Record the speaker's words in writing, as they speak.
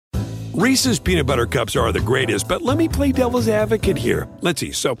Reese's Peanut Butter Cups are the greatest, but let me play devil's advocate here. Let's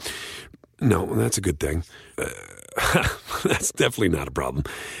see. So, no, that's a good thing. That's definitely not a problem.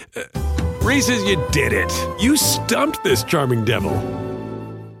 Reese's, you did it. You stumped this charming devil.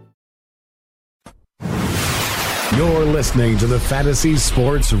 You're listening to the Fantasy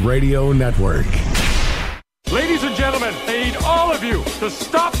Sports Radio Network. Ladies and gentlemen, I need all of you to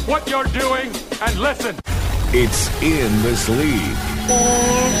stop what you're doing and listen. It's In This League.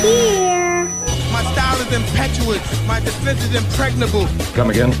 They're here. My style is impetuous. My defense is impregnable. Come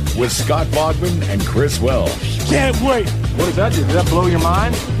again? With Scott Bogman and Chris Welsh. Can't wait. What does that do? Did that blow your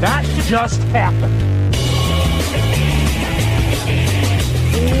mind? That just happened.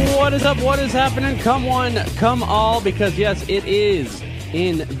 What is up? What is happening? Come one, come all, because yes, it is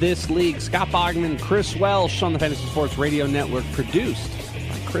In This League. Scott Bogman, Chris Welsh on the Fantasy Sports Radio Network, produced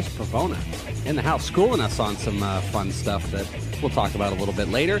by Chris Pavona in the house, schooling us on some fun stuff that we'll talk about a little bit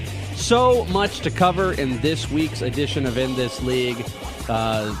later. So much to cover in this week's edition of In This League.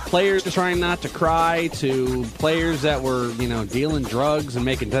 Players trying not to cry to players that were, dealing drugs and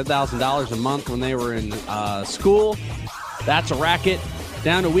making $10,000 a month when they were in school. That's a racket.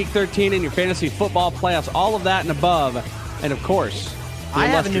 Down to Week 13 in your fantasy football playoffs. All of that and above. And, of course, I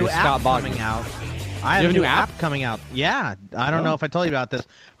have a new app coming out. I have a new app coming out. Yeah. I don't know if I told you about this,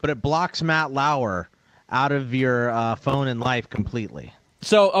 but it blocks Matt Lauer out of your phone and life completely.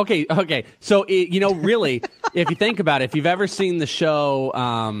 So, okay. So, really, if you think about it, if you've ever seen the show,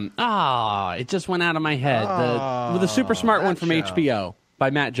 it just went out of my head. The super smart one from show. HBO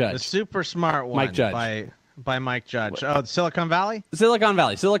by Matt Judge. The super smart one Mike Judge. By Mike Judge. Oh, Silicon Valley? Silicon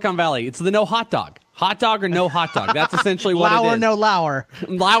Valley. It's the no hot dog. Hot dog or no hot dog. That's essentially what it is. Lauer, no Lauer.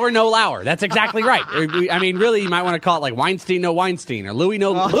 Lauer, no Lauer. That's exactly right. I mean, really, you might want to call it like Weinstein, no Weinstein. Or Louis,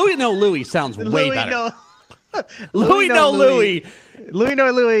 no Louis, no Louis sounds way better. Louis, no Louis. Louis,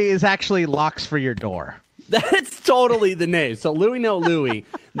 no Louis is actually locks for your door. That's totally the name. So Louis, no Louis.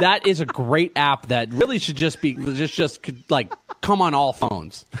 That is a great app that really should just be just like come on all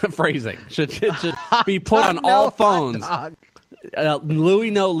phones. Phrasing should be put on all phones.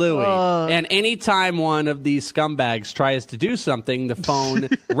 Louis, no Louis. And anytime one of these scumbags tries to do something, the phone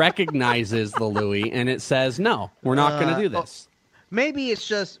recognizes the Louis and it says, "No, we're not going to do this." Maybe it's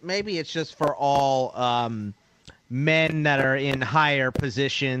just for all men that are in higher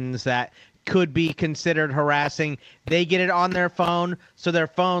positions that could be considered harassing. They get it on their phone, so their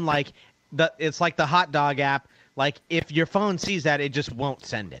phone it's like the hot dog app. Like if your phone sees that, it just won't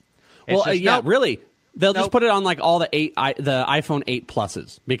send it. Really. They'll just put it on like all the iPhone 8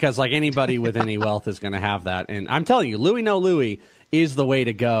 pluses because like anybody with any wealth is going to have that. And I'm telling you, Louis, no Louis is the way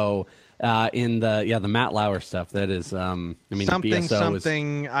to go. In the Matt Lauer stuff, that is, something.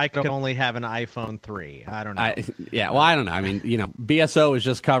 I could only have an iPhone 3. I don't know. I don't know. I mean, BSO is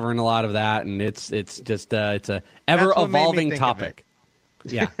just covering a lot of that, and it's just it's a ever evolving topic.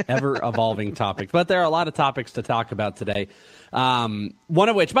 Yeah, ever evolving topic. But there are a lot of topics to talk about today. One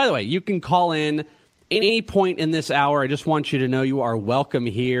of which, by the way, you can call in any point in this hour. I just want you to know you are welcome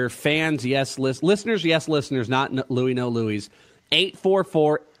here. Fans, yes. Listeners, yes. Listeners, not Louis, no Louis.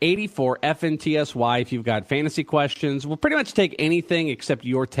 844-84-FNTSY if you've got fantasy questions. We'll pretty much take anything except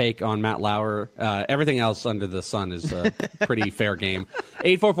your take on Matt Lauer. Everything else under the sun is a pretty fair game.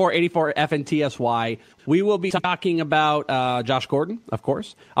 844-84-FNTSY. We will be talking about Josh Gordon, of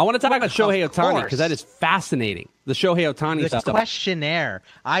course. I want to talk about Shohei Ohtani because that is fascinating. The Shohei Ohtani stuff. The questionnaire.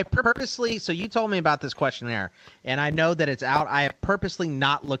 So you told me about this questionnaire, and I know that it's out. I have purposely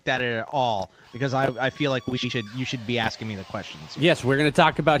not looked at it at all because I feel like you should be asking me the questions. Yes, we're going to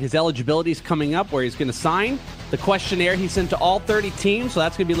talk about his eligibilities coming up, where he's going to sign, the questionnaire he sent to all 30 teams, so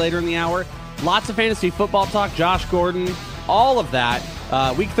that's going to be later in the hour. Lots of fantasy football talk, Josh Gordon, all of that.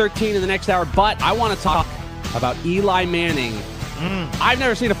 Week 13 in the next hour, but I want to talk about Eli Manning. I've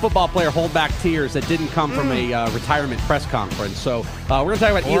never seen a football player hold back tears that didn't come from a retirement press conference. So we're going to talk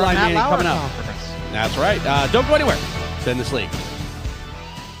about Eli Manning coming up. That's right. Don't go anywhere. It's In This League.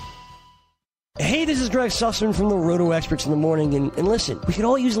 Hey, this is Greg Sussman from the Roto Experts in the Morning, and listen, we could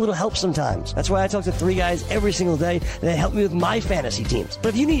all use a little help sometimes. That's why I talk to 3 guys every single day that help me with my fantasy teams. But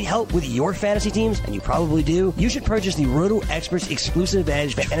if you need help with your fantasy teams, and you probably do, you should purchase the Roto Experts Exclusive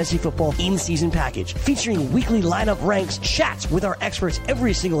Edge Fantasy Football In-Season Package, featuring weekly lineup ranks, chats with our experts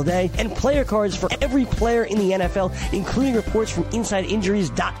every single day, and player cards for every player in the NFL, including reports from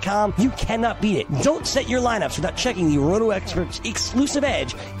InsideInjuries.com. You cannot beat it. Don't set your lineups without checking the Roto Experts Exclusive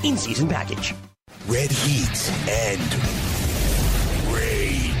Edge In-Season Package. Red Heat and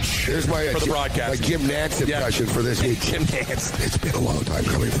Rage. Here's my for the broadcast. My Jim Nantz impression for this week. Jim Nantz. It's been a long time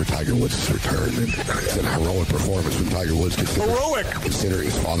coming for Tiger Woods' return, and it's an heroic performance from Tiger Woods. Considering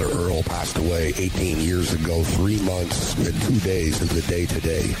his father Earl passed away 18 years ago, 3 months and 2 days into the day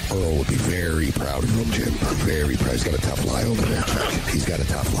today. Earl would be very proud of him, Jim. Very proud. He's got a tough lie over there. He's got a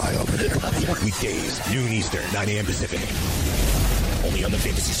tough lie over there. Weekdays, noon Eastern, 9 a.m. Pacific. Only on the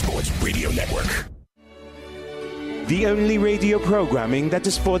Fantasy Sports Radio Network. The only radio programming that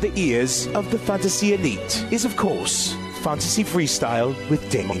is for the ears of the fantasy elite is, of course, Fantasy Freestyle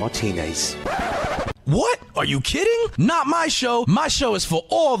with Damon Martinez. What? Are you kidding? Not my show. My show is for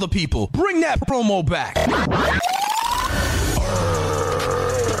all the people. Bring that promo back.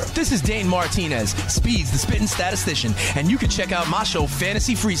 This is Dane Martinez, Speeds, the spitting statistician, and you can check out my show,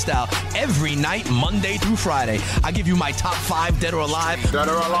 Fantasy Freestyle, every night, Monday through Friday. I give you my top 5 dead or alive. Dead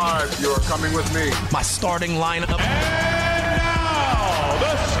or alive, you are coming with me. My starting lineup. And now,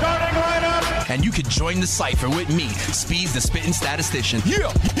 the starting lineup. And you can join the cipher with me, Speeds, the spitting statistician.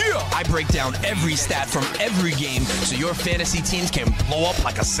 Yeah. I break down every stat from every game so your fantasy teams can blow up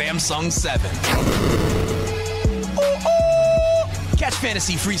like a Samsung 7. Catch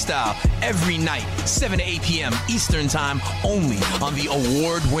Fantasy Freestyle every night, 7 to 8 p.m. Eastern Time, only on the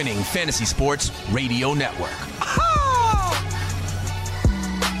award-winning Fantasy Sports Radio Network.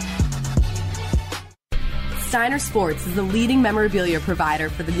 Steiner Sports is the leading memorabilia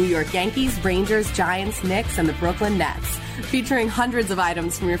provider for the New York Yankees, Rangers, Giants, Knicks, and the Brooklyn Nets. Featuring hundreds of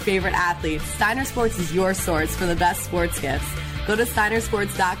items from your favorite athletes, Steiner Sports is your source for the best sports gifts. Go to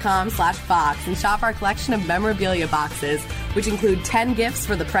steinersports.com/box and shop our collection of memorabilia boxes, which include 10 gifts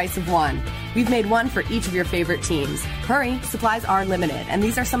for the price of one. We've made one for each of your favorite teams. Hurry, supplies are limited, and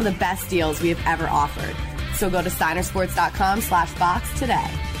these are some of the best deals we have ever offered. So go to steinersports.com/box today.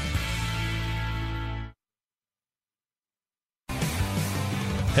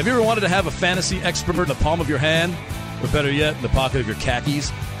 Have you ever wanted to have a fantasy expert in the palm of your hand? Or better yet, in the pocket of your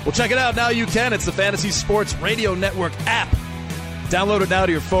khakis? Well, check it out. Now you can. It's the Fantasy Sports Radio Network app. Download it now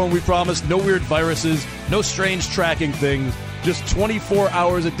to your phone. We promise no weird viruses, no strange tracking things, just 24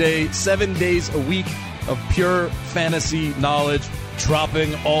 hours a day, 7 days a week of pure fantasy knowledge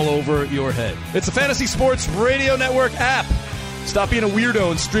dropping all over your head. It's the Fantasy Sports Radio Network app. Stop being a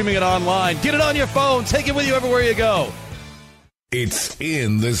weirdo and streaming it online. Get it on your phone. Take it with you everywhere you go. It's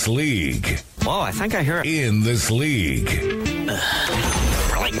In This League. Whoa, I think I hear it. In This League.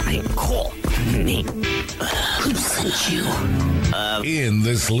 Cool. Who sent you? In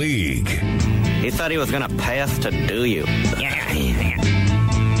This League. He thought he was going to pay us to do you.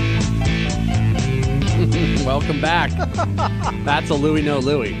 Welcome back. That's a Louie No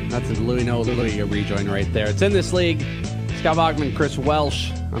Louie. That's a Louie No Louie rejoin right there. It's In This League. Scott Bogman, Chris Welsh.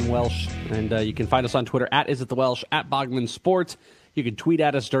 I'm Welsh. And you can find us on Twitter at @IsItTheWelsh, @Bogman Sports. You can tweet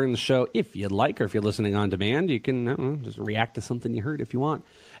at us during the show if you'd like, or if you're listening on demand, you can just react to something you heard if you want.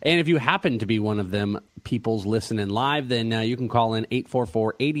 And if you happen to be one of them people's listening live, then you can call in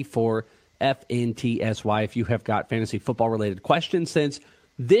 844-84-FNTSY if you have got fantasy football-related questions, since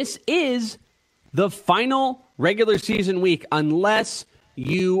this is the final regular season week, unless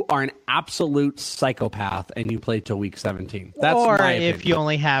you are an absolute psychopath and you play till week 17. That's or my if opinion. you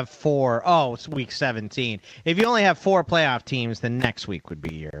only have 4. Oh, it's week 17. If you only have 4 playoff teams, then next week would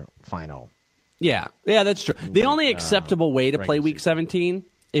be your final. Yeah, that's true. The only acceptable way to play week 17,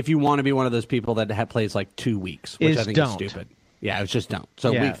 if you want to be one of those people that plays like 2 weeks, which I think is stupid. Yeah, it's just don't.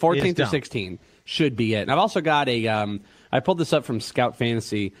 So week 14 through 16 should be it. And I've also got I pulled this up from Scout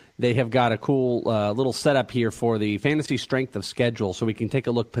Fantasy. They have got a cool little setup here for the fantasy strength of schedule, so we can take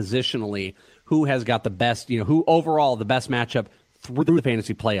a look positionally who has got the best, who overall the best matchup through the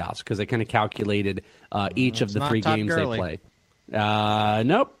fantasy playoffs, because they kind of calculated each of the 3 games they play.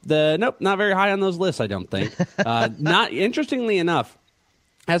 Nope, not very high on those lists, I don't think. Not interestingly enough,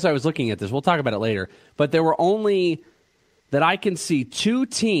 as I was looking at this, we'll talk about it later, but there were only that I can see 2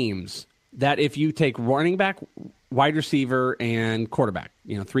 teams that if you take running back, wide receiver, and quarterback,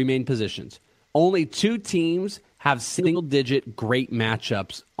 3 main positions, only 2 teams have single-digit great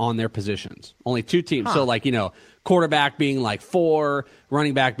matchups on their positions. Only 2 teams. Huh. So, quarterback being like 4,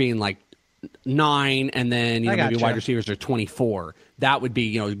 running back being like 9, and then maybe wide receivers are 24. That would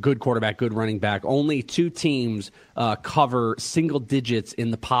be good quarterback, good running back. Only 2 teams cover single digits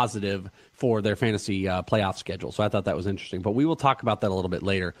in the positive for their fantasy playoff schedule. So I thought that was interesting. But we will talk about that a little bit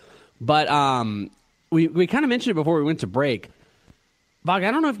later. But we kind of mentioned it before we went to break. Bog,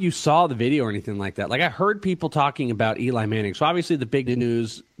 I don't know if you saw the video or anything like that. Like, I heard people talking about Eli Manning. So obviously the big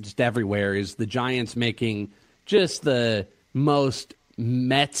news just everywhere is the Giants making just the most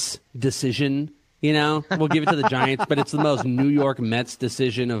Mets decision You know, we'll give it to the Giants, but it's the most New York Mets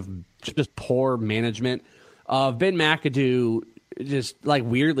decision of just poor management of Ben McAdoo. Just like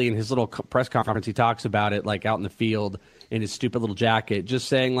weirdly in his little press conference, he talks about it like out in the field in his stupid little jacket, just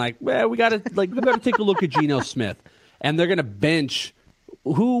saying like, well, we better take a look at Geno Smith, and they're going to bench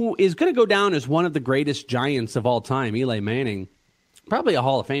who is going to go down as one of the greatest Giants of all time, Eli Manning, probably a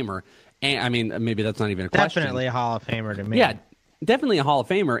Hall of Famer. And I mean, maybe that's not even a question. Definitely a Hall of Famer to me. Yeah. Definitely a Hall of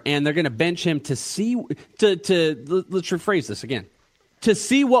Famer, and they're going to bench him to see let's rephrase this again, to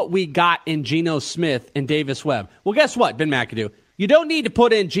see what we got in Geno Smith and Davis Webb. Well, guess what, Ben McAdoo? You don't need to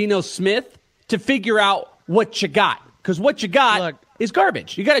put in Geno Smith to figure out what you got, because what you got is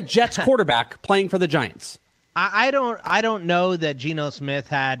garbage. You got a Jets quarterback playing for the Giants. I don't know that Geno Smith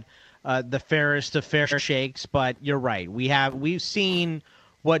had the fairest of fair shakes, but you're right. We've seen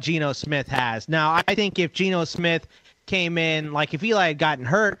what Geno Smith has. Now, I think if Geno Smith came in, like if Eli had gotten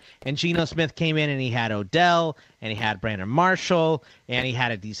hurt and Geno Smith came in and he had Odell and he had Brandon Marshall and he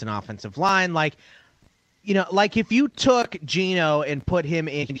had a decent offensive line, like if you took Geno and put him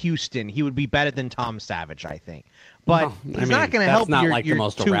in Houston, he would be better than Tom Savage, I think. But he's not going to help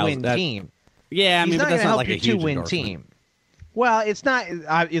your two-win team. Yeah, I mean, he's not but that's going to help like your two-win team. Well, it's not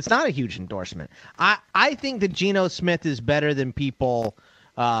a huge endorsement. I think that Geno Smith is better than people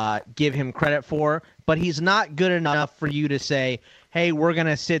give him credit for, but he's not good enough for you to say, hey, we're going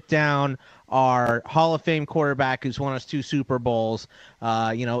to sit down our Hall of Fame quarterback who's won us 2 Super Bowls, is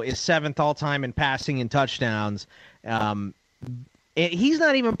 7th all-time in passing and touchdowns. He's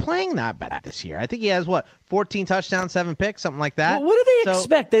not even playing that bad this year. I think he has, 14 touchdowns, 7 picks, something like that. Well, what do they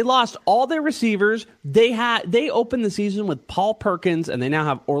expect? They lost all their receivers. They opened the season with Paul Perkins, and they now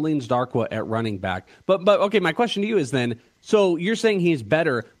have Orleans Darkwa at running back. But okay, my question to you is then, so you're saying he's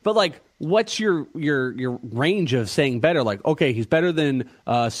better, but like, what's your range of saying better? Like, okay, he's better than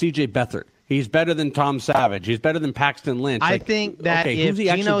C.J. Beathard. He's better than Tom Savage. He's better than Paxton Lynch. I think that if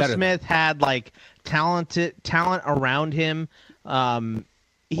Geno Smith had like talent around him,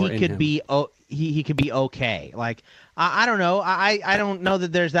 he could be okay. Like I don't know. I don't know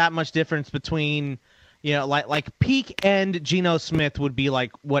that there's that much difference between like peak end Geno Smith would be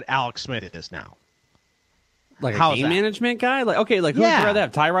like what Alex Smith is now. Like a game management guy? Like, okay, like who would you rather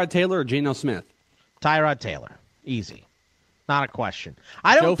have, Tyrod Taylor or Geno Smith? Tyrod Taylor. Easy. Not a question.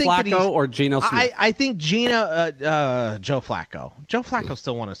 I don't think Joe Flacco or Geno Smith? I think Joe Flacco. Joe Flacco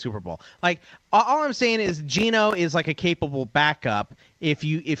still won a Super Bowl. Like, all I'm saying is Geno is like a capable backup if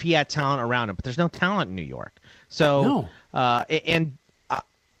he had talent around him. But there's no talent in New York. So, I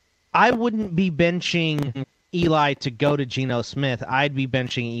wouldn't be benching Eli to go to Geno Smith. I'd be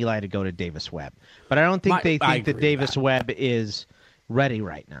benching Eli to go to Davis Webb. But I don't think they think that Davis Webb is ready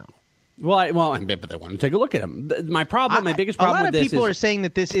right now. But they want to take a look at him. My biggest problem with this is... A lot of people are saying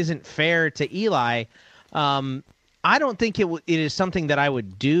that this isn't fair to Eli. I don't think it is something that I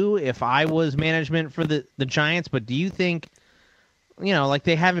would do if I was management for the Giants, but do you think, like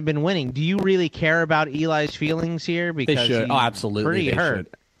they haven't been winning, do you really care about Eli's feelings here? Because they should. Oh, absolutely. Pretty hurt.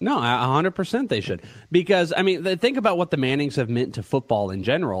 Should. No, 100% they should. Because, I mean, think about what the Mannings have meant to football in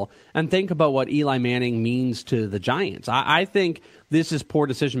general, and think about what Eli Manning means to the Giants. I think this is poor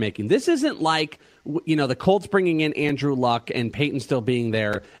decision-making. This isn't like, the Colts bringing in Andrew Luck and Peyton still being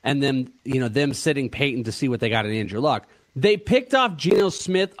there, and then, them sitting Peyton to see what they got in Andrew Luck. They picked off Geno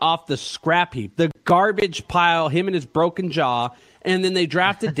Smith off the scrap heap, the garbage pile, him and his broken jaw, and then they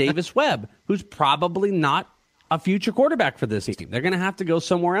drafted Davis Webb, who's probably not a future quarterback for this team. They're going to have to go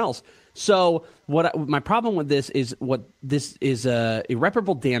somewhere else. So my problem with this is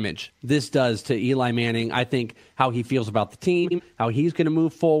irreparable damage this does to Eli Manning. I think how he feels about the team, how he's going to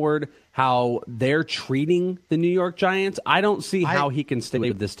move forward, how they're treating the New York Giants. I don't see how he can stay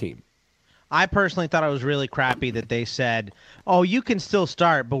with this team. I personally thought it was really crappy that they said, "Oh, you can still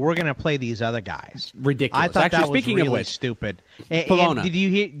start, but we're going to play these other guys." Ridiculous. I thought Actually, that was speaking really of which, stupid. And did you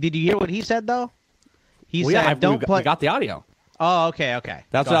hear what he said though? He said, "Don't play." We got the audio. Oh, okay.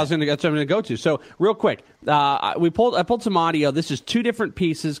 That's what I'm going to go to. So, real quick, I pulled some audio. This is 2 different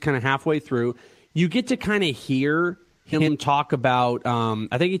pieces, kind of halfway through. You get to kind of hear him talk about.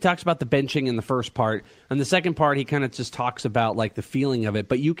 I think he talks about the benching in the first part, and the second part he kind of just talks about like the feeling of it.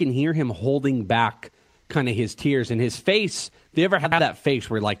 But you can hear him holding back kind of his tears and his face. Do you ever have that face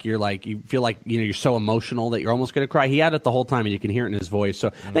where you feel like you're so emotional that you're almost going to cry? He had it the whole time, and you can hear it in his voice. So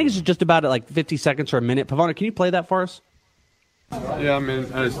I think it's just about like 50 seconds or a minute. Pavona, can you play that for us? Yeah, I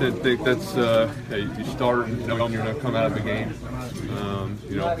mean, I just didn't think that's you started knowing you're going to come out of the game.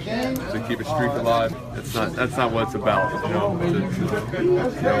 To keep a streak alive. That's not what it's about. It's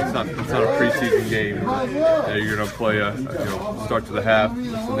not a preseason game. You're going to play start to the half.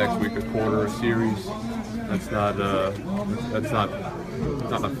 The next week a quarter, a series. That's not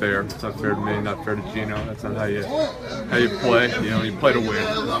fair. It's not fair to me. Not fair to Gino. That's not how you play. You play to win.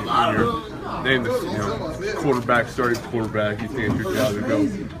 When you're named the quarterback, starting quarterback, you think it's your job to go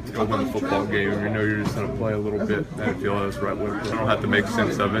win the football game. And you're just going to play a little bit. I feel that's right. We don't have to make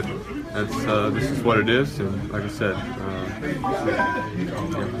sense of it. This is what it is. And like I said, you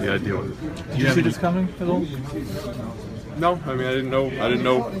got to deal with it. Did you see this coming at all? No, I mean I didn't know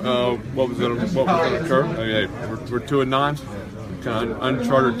what was going to occur. I mean, we're 2-9, kind of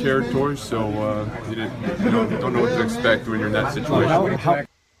uncharted territory, so you don't know what to expect when you're in that situation.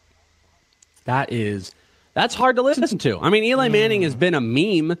 That's hard to listen to. I mean, Eli Manning has been a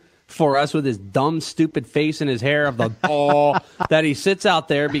meme for us with his dumb, stupid face and his hair of the ball that he sits out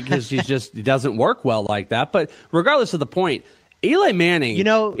there because he doesn't work well like that. But regardless of the point, Eli Manning, you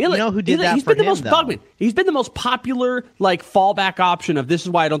know who did that for him, He's been the most popular fallback option of this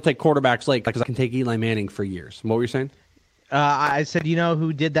is why I don't take quarterbacks because I can take Eli Manning for years. What were you saying? I said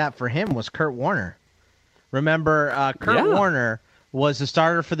who did that for him was Kurt Warner. Remember, Kurt Warner was the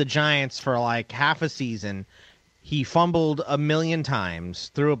starter for the Giants for half a season. He fumbled a million times,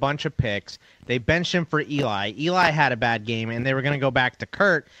 threw a bunch of picks. They benched him for Eli. Eli had a bad game, and they were going to go back to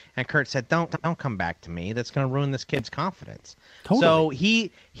Kurt. And Kurt said, "Don't come back to me. That's going to ruin this kid's confidence." Totally. So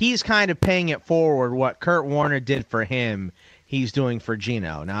he's kind of paying it forward. What Kurt Warner did for him, he's doing for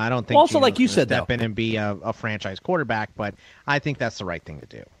Gino. Now I don't think also Gino's like you said step in and be a franchise quarterback, but I think that's the right thing to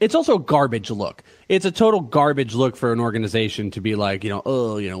do. It's also a garbage look. It's a total garbage look for an organization to be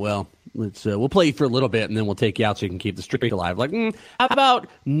we'll play you for a little bit and then we'll take you out so you can keep the streak alive. How about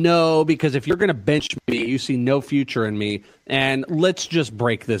no? Because if you're going to bench me, you see no future in me, and let's just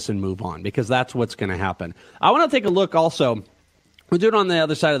break this and move on because that's what's going to happen. I want to take a look also. We'll do it on the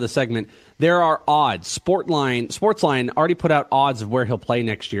other side of the segment. There are odds. Sportsline already put out odds of where he'll play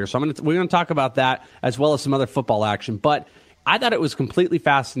next year. So we're going to talk about that as well as some other football action. But I thought it was completely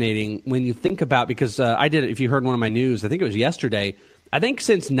fascinating when you think about, because I did it, if you heard one of my news, I think it was yesterday. I think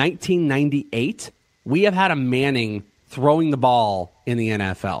since 1998, we have had a Manning throwing the ball in the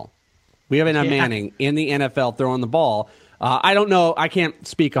NFL. We haven't had Manning in the NFL throwing the ball. I don't know. I can't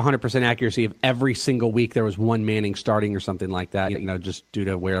speak 100% accuracy of every single week there was one Manning starting or something like that, just due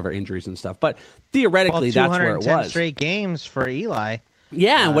to wherever injuries and stuff. But theoretically, that's where it was. 210 straight games for Eli.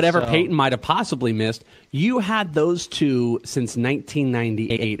 Yeah, and whatever Peyton might have possibly missed. You had those two since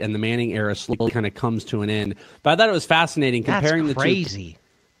 1998, and the Manning era slowly kind of comes to an end. But I thought it was fascinating comparing the two. That's crazy.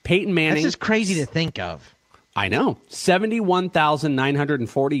 Peyton Manning. This is crazy to think of. I know.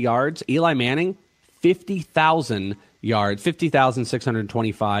 71,940 yards. Eli Manning, 50,000 yards,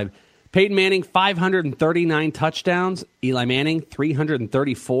 50,625. Peyton Manning, 539 touchdowns. Eli Manning,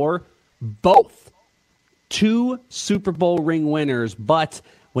 334. Both 2 Super Bowl ring winners, but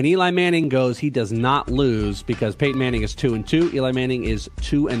when Eli Manning goes, he does not lose because Peyton Manning is 2-2. Eli Manning is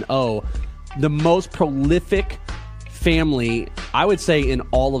 2-0. The most prolific family, I would say, in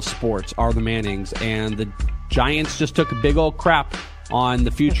all of sports are the Mannings, and the Giants just took a big old crap on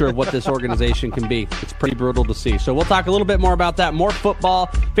the future of what this organization can be. It's pretty brutal to see. So we'll talk a little bit more about that, more football,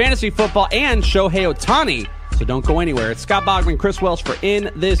 fantasy football, and Shohei Ohtani. So don't go anywhere. It's Scott Bogman, Chris Welsh for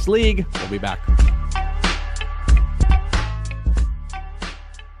In This League. We'll be back.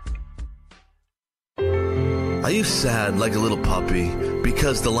 Are you sad like a little puppy?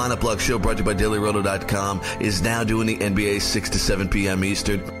 Because the Lineup Block Show, brought to you by DailyRoto.com, is now doing the NBA 6 to 7 p.m.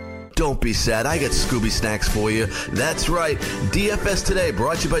 Eastern. Don't be sad. I got Scooby Snacks for you. That's right. DFS Today,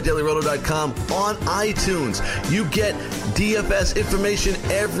 brought to you by DailyRoto.com on iTunes. You get DFS information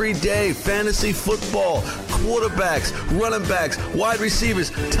every day. Fantasy football, quarterbacks, running backs, wide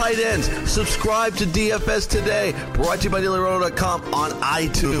receivers, tight ends. Subscribe to DFS Today, brought to you by DailyRoto.com on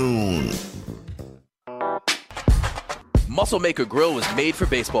iTunes. Muscle Maker Grill was made for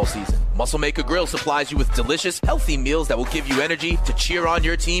baseball season. Muscle Maker Grill supplies you with delicious, healthy meals that will give you energy to cheer on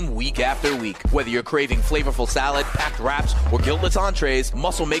your team week after week. Whether you're craving flavorful salad, packed wraps, or guiltless entrees,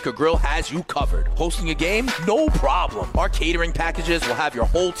 Muscle Maker Grill has you covered. Hosting a game? No problem. Our catering packages will have your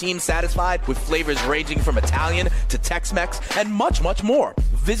whole team satisfied with flavors ranging from Italian to Tex-Mex and much, much more.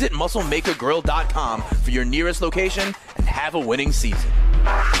 Visit MuscleMakerGrill.com for your nearest location and have a winning season.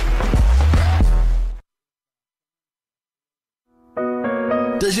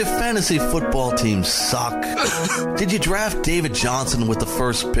 Does your fantasy football team suck? Did you draft David Johnson with the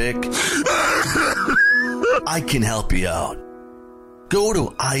first pick? I can help you out. Go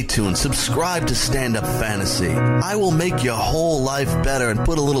to iTunes, subscribe to Stand Up Fantasy. I will make your whole life better and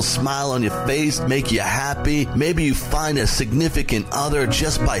put a little smile on your face, make you happy. Maybe you find a significant other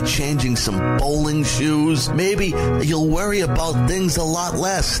just by changing some bowling shoes. Maybe you'll worry about things a lot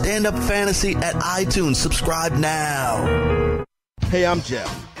less. Stand Up Fantasy at iTunes. Subscribe now. Hey, I'm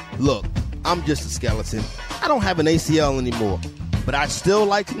Jeff. Look, I'm just a skeleton. I don't have an ACL anymore, but I'd still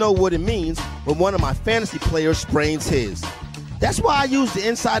like to know what it means when one of my fantasy players sprains his. That's why I use the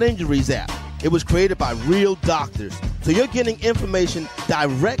Inside Injuries app. It was created by real doctors, so you're getting information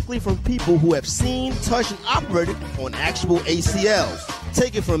directly from people who have seen, touched, and operated on actual ACLs.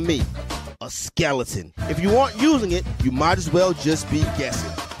 Take it from me, a skeleton. If you aren't using it, you might as well just be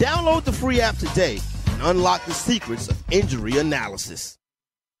guessing. Download the free app today and unlock the secrets of injury analysis.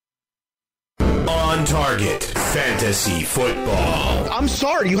 On Target Fantasy Football. I'm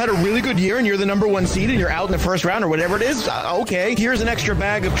sorry, you had a really good year and you're the number 1 seed and you're out in the first round or whatever it is. Okay, here's an extra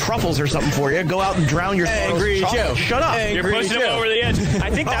bag of truffles or something for you. Go out and drown your Angry Joe. Shut up. You're pushing him over the edge. I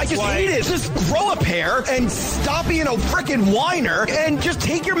think that's I just why. hate it. Just grow a pair and stop being a freaking whiner and just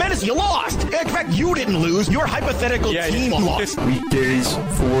take your medicine. You lost. In fact, you didn't lose. Your hypothetical team lost. Weekdays,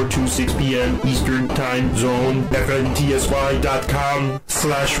 4 to 6 p.m. Eastern Time Zone.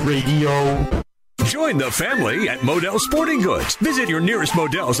 FNTSY.com/radio. Join the family at Modell Sporting Goods. Visit your nearest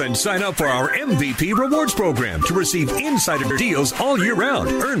Modell's and sign up for our MVP Rewards program to receive insider deals all year round.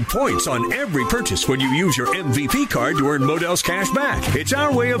 Earn points on every purchase when you use your MVP card to earn Modell's cash back. It's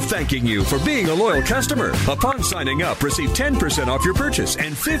our way of thanking you for being a loyal customer. Upon signing up, receive 10% off your purchase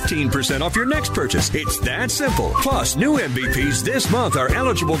and 15% off your next purchase. It's that simple. Plus, new MVPs this month are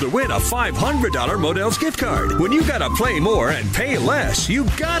eligible to win a $500 Modell's gift card. When you gotta play more and pay less, you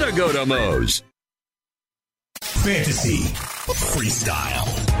gotta go to Moe's. Fantasy Freestyle.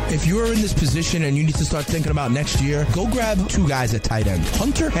 If you're in this position and you need to start thinking about next year, go grab 2 guys at tight end.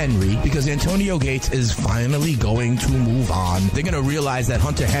 Hunter Henry, because Antonio Gates is finally going to move on. They're going to realize that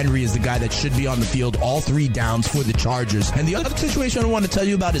Hunter Henry is the guy that should be on the field all 3 downs for the Chargers. And the other situation I want to tell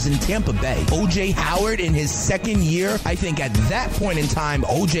you about is in Tampa Bay. O.J. Howard in his second year, I think at that point in time,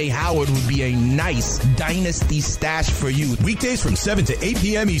 O.J. Howard would be a nice dynasty stash for you. Weekdays from 7 to 8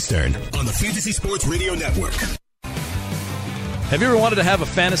 p.m. Eastern on the Fantasy Sports Radio Network. Have you ever wanted to have a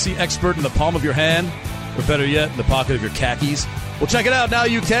fantasy expert in the palm of your hand? Or better yet, in the pocket of your khakis? Well, check it out. Now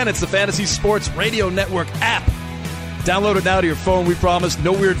you can. It's the Fantasy Sports Radio Network app. Download it now to your phone, we promise.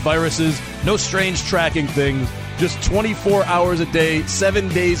 No weird viruses, no strange tracking things. Just 24 hours a day, 7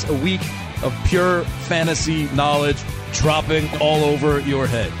 days a week of pure fantasy knowledge dropping all over your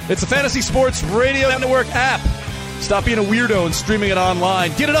head. It's the Fantasy Sports Radio Network app. Stop being a weirdo and streaming it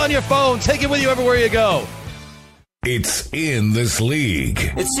online. Get it on your phone. Take it with you everywhere you go. It's In This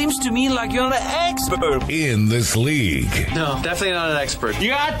League. It seems to me like you're an expert. In This League. No, definitely not an expert.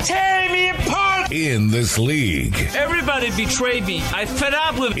 You are tearing me apart. In This League. Everybody betrayed me. I fed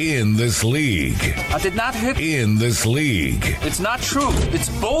up with. In This League. I did not hit. In This League. It's not true. It's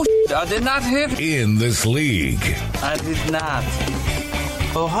bullshit. I did not hit. In This League. I did not.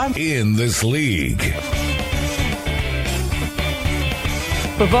 Oh, hi. In This League.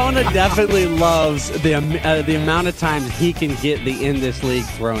 Pavona definitely loves the amount of times he can get the In This League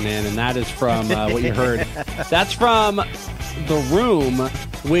thrown in, and that is from what you heard. That's from The Room,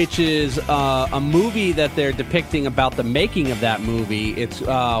 which is a movie that they're depicting about the making of that movie. It's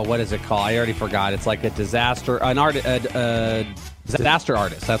what is it called? I already forgot. It's like a disaster artist.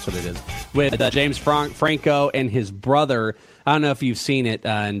 That's what it is. With James Franco and his brother. I don't know if you've seen it,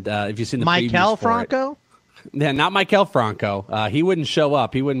 and if you've seen the Michael previews for Franco. It. Yeah, not Michael Franco. He wouldn't show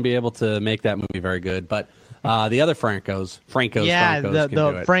up. He wouldn't be able to make that movie very good. But the other Francos yeah, can the do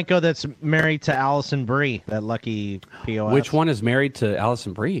it. Franco that's married to Allison Brie, that lucky POS. Which one is married to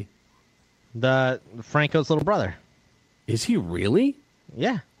Allison Brie? The Franco's little brother. Is he really?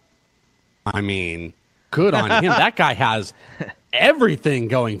 Yeah. I mean, good on him. That guy has everything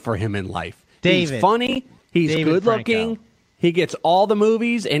going for him in life. David. He's funny. He's good looking. He gets all the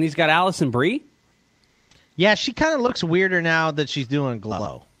movies, and he's got Allison Brie. Yeah, she kind of looks weirder now that she's doing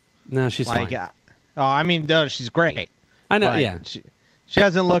Glow. No, she's like, fine. No, she's great. I know, But yeah. She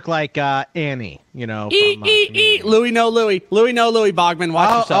doesn't look like Annie, you know. Louis, no Louis. Louis, no Louis. Bogman,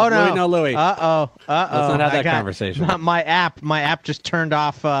 watch yourself. Oh, no. Louis, no Louis. Uh-oh. Let's not have that conversation. My app just turned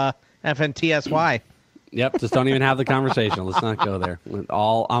off FNTSY. Yep, just don't even have the conversation. Let's not go there.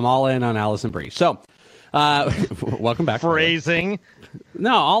 I'm all in on Allison Brie. So, Welcome back. Phrasing.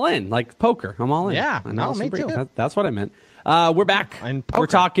 No, all in, like poker. I'm all in. Yeah, no, me too. That's what I meant. We're back. We're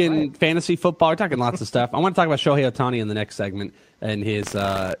talking fantasy football. We're talking lots of stuff. I want to talk about Shohei Ohtani in the next segment and his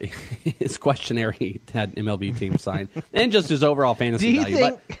questionnaire he had MLB team sign and just his overall fantasy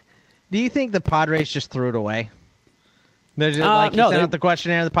value. Do you think the Padres just threw it away? They're just, no, sent out the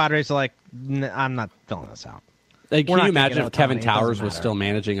questionnaire. The Padres are like, I'm not filling this out. Can you imagine if Kevin Towers was still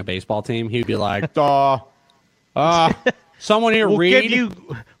managing a baseball team? He'd be like, someone here read.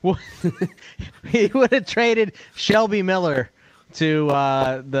 He would have traded Shelby Miller to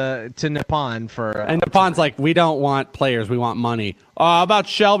Nippon for. And Nippon's like, we don't want players, we want money. How about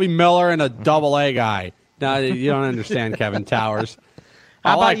Shelby Miller and a Double-A guy? No, you don't understand, Kevin Towers.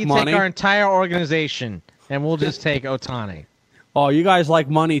 How about like you money. take our entire organization and we'll just take Ohtani? Oh, you guys like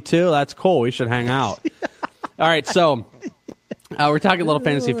money too? That's cool. We should hang out. All right, so we're talking a little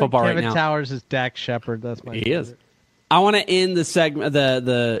fantasy football right now. Kevin Towers is Dak Shepard. That's my favorite. Is. I want to end the segment,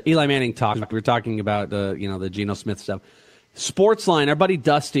 the Eli Manning talk. We were talking about the Geno Smith stuff. Sportsline, our buddy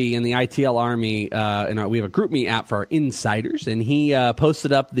Dusty in the ITL Army, and we have a GroupMe app for our insiders, and he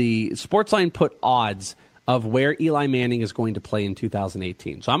posted up the Sportsline put odds of where Eli Manning is going to play in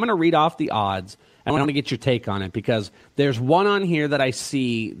 2018. So I'm going to read off the odds, and I want to get your take on it because there's one on here that I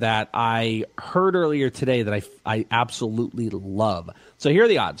see that I heard earlier today that I absolutely love. So here are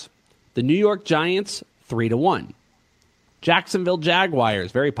the odds. The New York Giants, 3-1. Jacksonville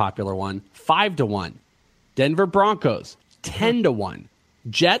Jaguars, very popular one, 5-1. Denver Broncos, 10-1.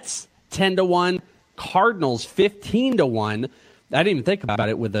 Jets, 10-1. Cardinals, 15-1. I didn't even think about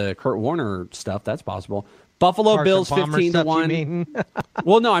it with the Kurt Warner stuff. That's possible. Buffalo Bills, 15-1.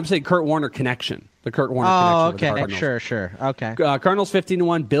 Well, no, I'm saying Kurt Warner connection. The Kurt Warner connection. Oh, with the okay. Sure. Okay. Cardinals,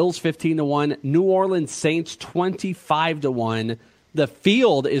 15-1. Bills, 15-1. New Orleans Saints, 25-1. The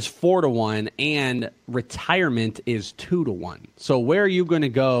field is 4-1, and retirement is 2-1. So where are you going to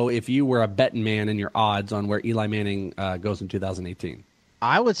go if you were a betting man in your odds on where Eli Manning goes in 2018?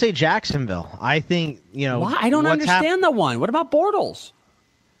 I would say Jacksonville. I think, Why? I don't understand the one. What about Bortles?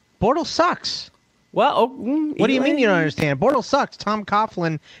 Bortles sucks. Well, what do you mean you don't understand? Bortles sucks. Tom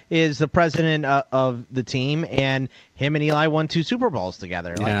Coughlin is the president of the team, and him and Eli won 2 Super Bowls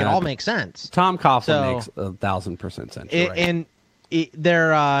together. Like, it all makes sense. Tom Coughlin makes 1,000% sense. Right. And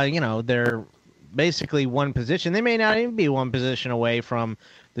they're basically one position. They may not even be one position away from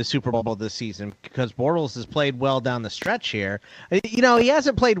the Super Bowl this season because Bortles has played well down the stretch here. He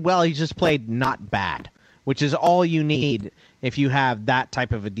hasn't played well. He's just played not bad, which is all you need if you have that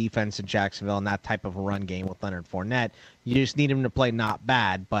type of a defense in Jacksonville and that type of a run game with Leonard Fournette. You just need him to play not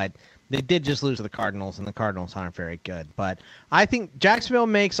bad, but they did just lose to the Cardinals, and the Cardinals aren't very good. But I think Jacksonville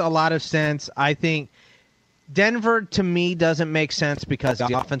makes a lot of sense. I think Denver, to me, doesn't make sense because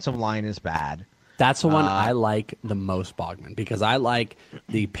the offensive line is bad. That's the one I like the most, Bogman, because I like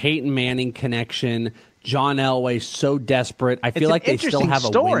the Peyton Manning connection. John Elway, so desperate. I feel like they still have a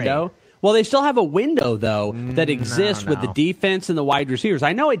window. Well, they still have a window, though, that exists with the defense and the wide receivers.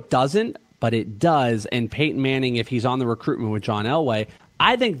 I know it doesn't, but it does. And Peyton Manning, if he's on the recruitment with John Elway,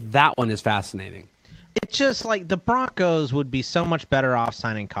 I think that one is fascinating. It's just like the Broncos would be so much better off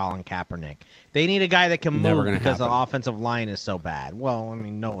signing Colin Kaepernick. They need a guy that can move because the offensive line is so bad. Well, I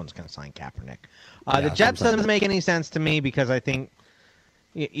mean, no one's going to sign Kaepernick. The Jets doesn't make any sense to me because I think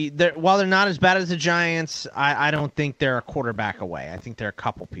while they're not as bad as the Giants, I don't think they're a quarterback away. I think they're a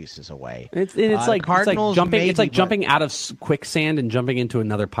couple pieces away. It's like jumping. It's like jumping out of quicksand and jumping into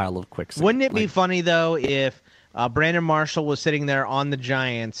another pile of quicksand. Wouldn't it be funny though if Brandon Marshall was sitting there on the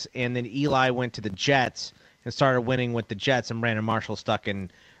Giants and then Eli went to the Jets and started winning with the Jets, and Brandon Marshall stuck in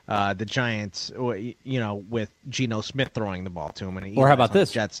the Giants, with Geno Smith throwing the ball to him. And or how about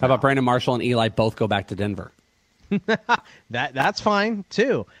this? How about Brandon Marshall and Eli both go back to Denver? That's fine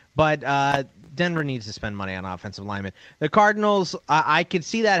too, but Denver needs to spend money on offensive linemen. The Cardinals, I could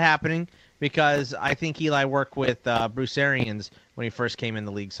see that happening because I think Eli worked with Bruce Arians when he first came in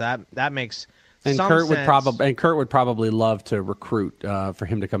the league, so that makes some sense. Kurt would probably love to recruit for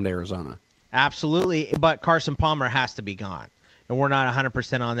him to come to Arizona. Absolutely, but Carson Palmer has to be gone, and we're not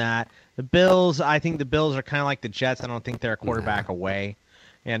 100% on that. The Bills, I think the Bills are kind of like the Jets. I don't think they're a quarterback away.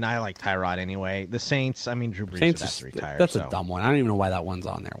 And I like Tyrod anyway. The Saints, I mean, Drew Brees has to retire. That's a dumb one. I don't even know why that one's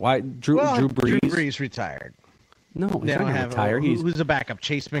on there. Why Drew Brees? Drew Brees retired. No, he's not going to retire. Who's the backup?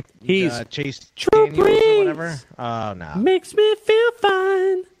 Chase Drew Daniels Brees. Or whatever? Oh, no. Makes me feel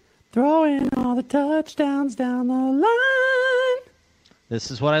fine. Throwing all the touchdowns down the line.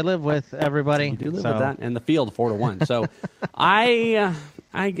 This is what I live with, everybody. You do live with that. And the field, 4-1. So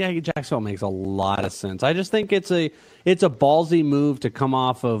Jacksonville makes a lot of sense. I just think it's a ballsy move to come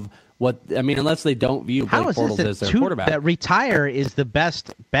off of unless they don't view Blake Bortles as their quarterback. That retire is the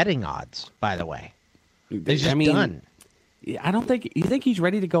best betting odds, by the way. He's just done. I don't think you think he's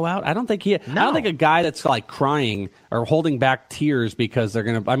ready to go out. I don't think I don't think a guy that's like crying or holding back tears because they're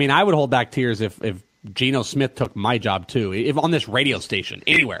gonna. I mean, I would hold back tears if Geno Smith took my job too. If on this radio station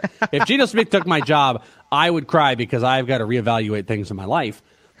anywhere, if Geno Smith took my job, I would cry because I've got to reevaluate things in my life.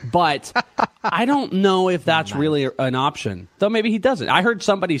 But I don't know if that's really an option. Though maybe he doesn't. I heard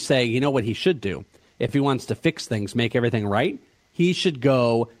somebody say, you know what he should do if he wants to fix things, make everything right. He should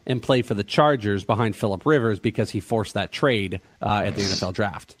go and play for the Chargers behind Phillip Rivers because he forced that trade at the NFL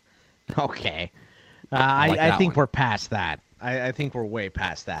draft. Okay. I think we're past that. I think we're way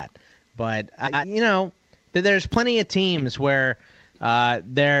past that. But, there's plenty of teams where how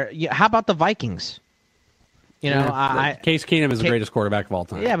about the Vikings? Case Keenum is the greatest quarterback of all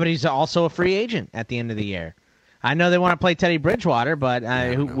time. Yeah, but he's also a free agent at the end of the year. I know they want to play Teddy Bridgewater, but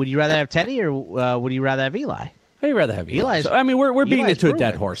would you rather have Teddy or would you rather have Eli? I'd rather have Eli. So, we're beating it to a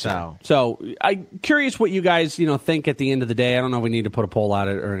dead horse. So I'm curious what you guys, think at the end of the day. I don't know if we need to put a poll out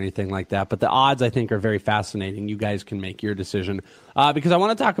or anything like that, but the odds I think are very fascinating. You guys can make your decision because I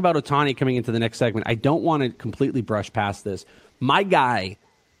want to talk about Ohtani coming into the next segment. I don't want to completely brush past this. My guy,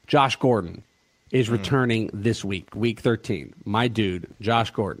 Josh Gordon, is returning this week, week 13. My dude, Josh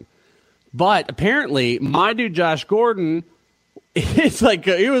Gordon. But apparently, my dude, Josh Gordon, it's like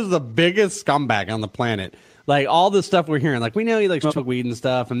he was the biggest scumbag on the planet. Like, all the stuff we're hearing, like, we know he likes to smoke weed and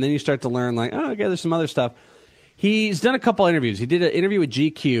stuff, and then you start to learn, like, oh, okay, there's some other stuff. He's done a couple interviews. He did an interview with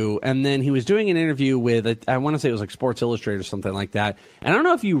GQ, and then he was doing an interview with, I want to say it was like Sports Illustrated or something like that. And I don't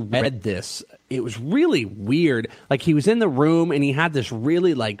know if you read this. It was really weird. Like, he was in the room, and he had this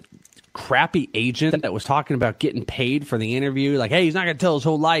really, like, crappy agent that was talking about getting paid for the interview. Like, hey, he's not going to tell his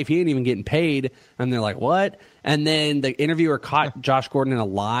whole life. He ain't even getting paid. And they're like, what? And then the interviewer caught Josh Gordon in a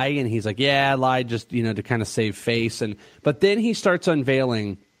lie, and he's like, yeah, I lied just, to kind of save face. But then he starts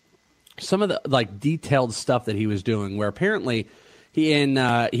unveiling some of the, like, detailed stuff that he was doing, where apparently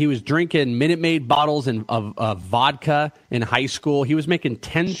he was drinking Minute Maid bottles of vodka in high school. He was making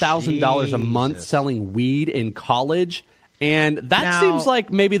 $10,000 a month selling weed in college. And that seems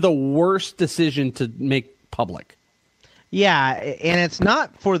like maybe the worst decision to make public. Yeah, and it's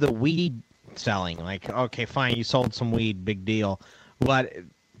not for the weed selling. Like, okay, fine, you sold some weed, big deal. But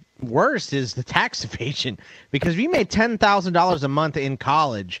worse is the tax evasion. Because if you made $10,000 a month in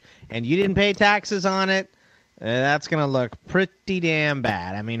college and you didn't pay taxes on it, that's going to look pretty damn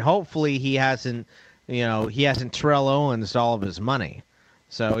bad. I mean, hopefully he hasn't Terrell Owens all of his money.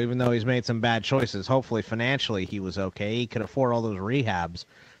 So even though he's made some bad choices, hopefully financially he was okay. He could afford all those rehabs.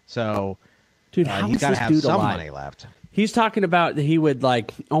 So, dude, he's got to have some money left. He's talking about he would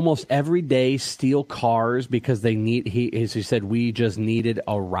like almost every day steal cars because he said, we just needed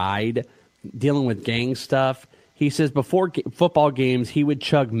a ride, dealing with gang stuff. He says before football games, he would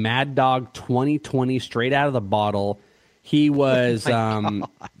chug Mad Dog 2020 straight out of the bottle. He was,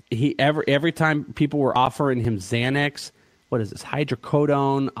 every time people were offering him Xanax, what is this,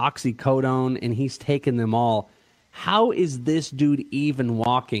 hydrocodone, oxycodone, and he's taken them all. How is this dude even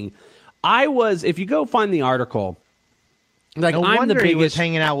walking? If you go find the article, like, no I'm wonder the biggest, he was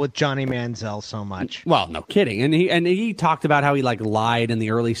hanging out with Johnny Manziel so much. Well, no kidding. And he talked about how he like lied in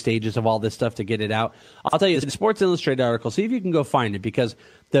the early stages of all this stuff to get it out. I'll tell you, the Sports Illustrated article, see if you can go find it, because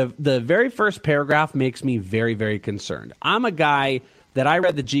the very first paragraph makes me very, very concerned. I'm a guy that I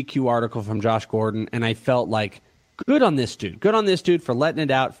read the GQ article from Josh Gordon, and I felt like, good on this dude. Good on this dude for letting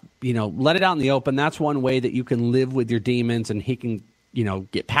it out, let it out in the open. That's one way that you can live with your demons, and he can,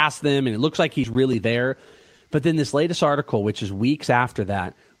 get past them, and it looks like he's really there. But then this latest article, which is weeks after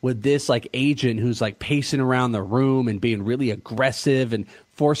that, with this like agent who's like pacing around the room and being really aggressive and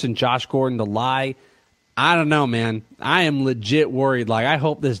forcing Josh Gordon to lie. I don't know, man. I am legit worried. Like, I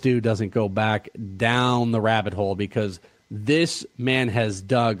hope this dude doesn't go back down the rabbit hole, because this man has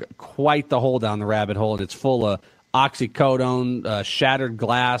dug quite the hole down the rabbit hole, and it's full of oxycodone, shattered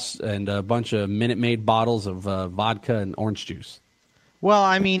glass, and a bunch of Minute Maid bottles of vodka and orange juice. Well,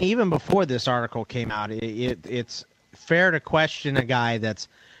 I mean, even before this article came out, it's fair to question a guy that's,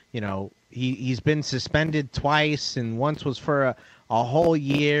 he's been suspended twice, and once was for a whole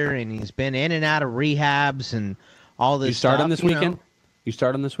year, and he's been in and out of rehabs and all this stuff. You start him this weekend? You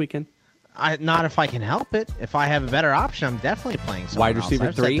start him this weekend? Not if I can help it. If I have a better option, I'm definitely playing someone Wide receiver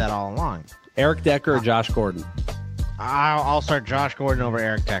else. I've 3? said that all along. Eric Decker or Josh Gordon? I'll start Josh Gordon over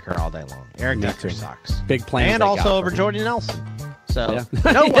Eric Decker all day long. Eric Decker sucks. Big plans. And also over Jordy Nelson. So,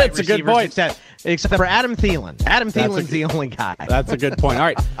 yeah. no wide That's a good point. except for Adam Thielen. Adam Thielen's the only guy. That's a good point. All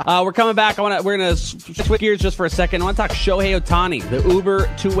right, we're coming back. We're going to switch gears just for a second. I want to talk Shohei Ohtani, the uber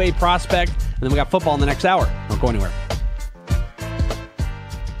two-way prospect, and then we got football in the next hour. Don't go anywhere.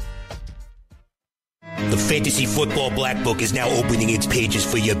 The Fantasy Football Black Book is now opening its pages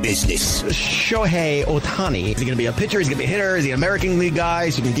for your business. Shohei Ohtani. Is he going to be a pitcher? Is he going to be a hitter? Is he an American League guy?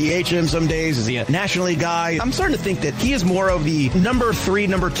 Is he going to DH him some days? Is he a National League guy? I'm starting to think that he is more of the number 3,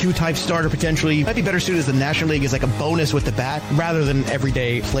 number 2 type starter potentially. Might be better suited as the National League as like a bonus with the bat rather than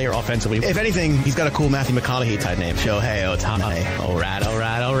everyday player offensively. If anything, he's got a cool Matthew McConaughey type name. Shohei Ohtani. All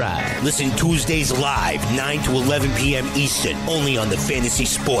right. Listen Tuesdays live, 9 to 11 p.m. Eastern, only on the Fantasy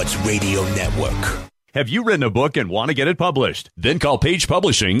Sports Radio Network. Have you written a book and want to get it published? Then call Page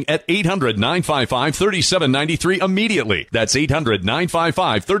Publishing at 800-955-3793 immediately. That's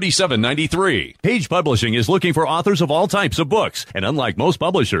 800-955-3793. Page Publishing is looking for authors of all types of books. And unlike most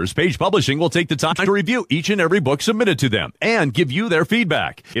publishers, Page Publishing will take the time to review each and every book submitted to them and give you their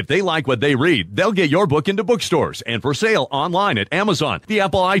feedback. If they like what they read, they'll get your book into bookstores and for sale online at Amazon, the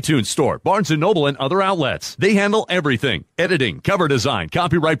Apple iTunes Store, Barnes & Noble, and other outlets. They handle everything: editing, cover design,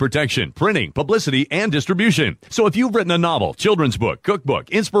 copyright protection, printing, publicity, and distribution. So if you've written a novel, children's book,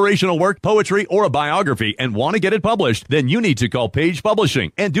 cookbook, inspirational work, poetry, or a biography and want to get it published, then you need to call Page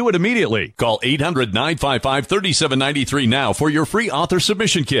Publishing and do it immediately. Call 800-955-3793 now for your free author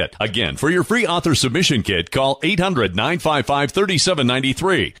submission kit. Again, for your free author submission kit, call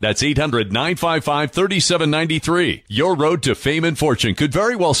 800-955-3793. That's 800-955-3793. Your road to fame and fortune could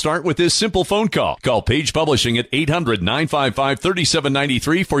very well start with this simple phone call. Call Page Publishing at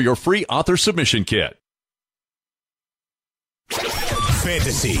 800-955-3793 for your free author submission kit.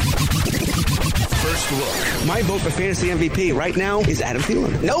 Fantasy. First look. My vote for Fantasy MVP right now is Adam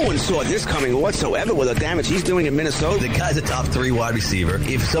Thielen. No one saw this coming whatsoever with the damage he's doing in Minnesota. The guy's a top 3 wide receiver.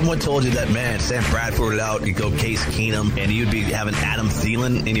 If someone told you that, man, Sam Bradford out, you go Case Keenum, and you'd be having Adam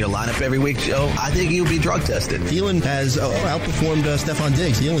Thielen in your lineup every week, Joe, I think you'd be drug tested. Thielen has outperformed Stephon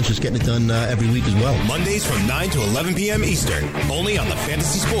Diggs. Thielen's just getting it done every week as well. Mondays from 9 to 11 p.m. Eastern, only on the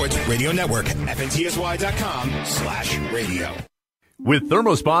Fantasy Sports Radio Network, FNTSY.com/radio. With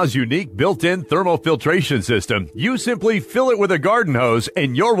ThermoSpa's unique built-in thermofiltration system, you simply fill it with a garden hose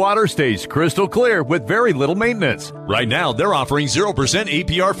and your water stays crystal clear with very little maintenance. Right now, they're offering 0%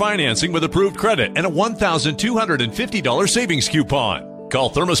 APR financing with approved credit and a $1,250 savings coupon.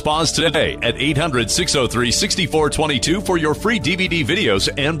 Call ThermoSpas today at 800-603-6422 for your free DVD videos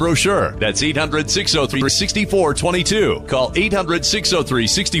and brochure. That's 800-603-6422. Call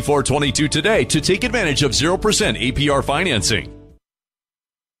 800-603-6422 today to take advantage of 0% APR financing.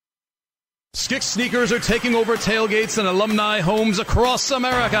 Skix sneakers are taking over tailgates and alumni homes across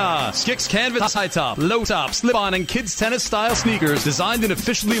America. Skix canvas high top, low top, slip-on, and kids tennis style sneakers designed in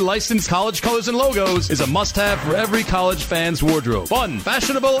officially licensed college colors and logos is a must-have for every college fan's wardrobe. Fun,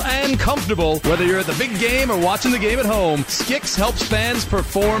 fashionable, and comfortable. Whether you're at the big game or watching the game at home, Skix helps fans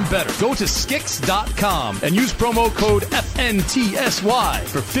perform better. Go to Skix.com and use promo code FNTSY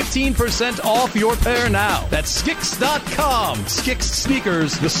for 15% off your pair now. That's Skix.com. Skix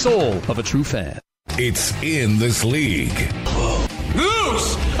sneakers, the soul of a true fan. It's in this league.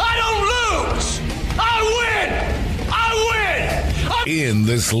 Lose! I don't lose! I win! In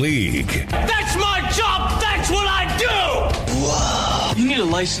this league. That's my job! That's what I do! Whoa. You need a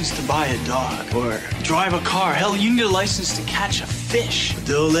license to buy a dog or drive a car. Hell, you need a license to catch a fish.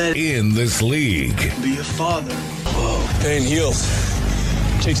 Still let in this league. Be a father. Whoa. Pain heals.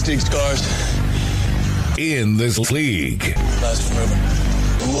 Chase digs cars. In this league. Last forever.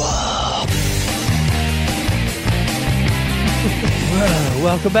 Whoa. Whoa,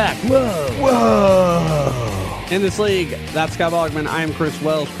 welcome back. Whoa. In this league, that's Scott Bogman. I am Chris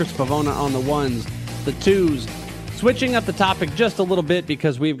Wells. Chris Pavona on the ones, the twos. Switching up the topic just a little bit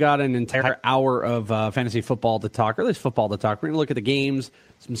because we've got an entire hour of fantasy football to talk, or at least football to talk. We're going to look at the games,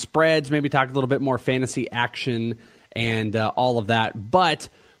 some spreads, maybe talk a little bit more fantasy action and all of that. But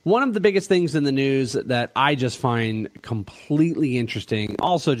one of the biggest things in the news that I just find completely interesting,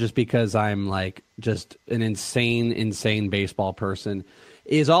 also just because I'm like just an insane baseball person,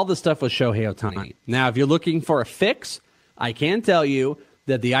 is all the stuff with Shohei Ohtani. Now, if you're looking for a fix, I can tell you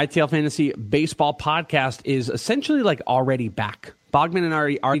that the ITL Fantasy Baseball podcast is essentially like already back. Bogman and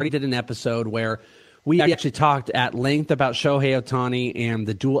I already did an episode where we actually talked at length about Shohei Ohtani and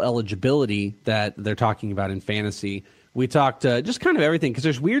the dual eligibility that they're talking about in fantasy. We talked just kind of everything because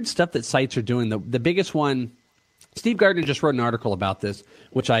there's weird stuff that sites are doing. The biggest one, Steve Gardner just wrote an article about this,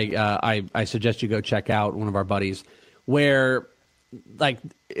 which I suggest you go check out, one of our buddies, where, like,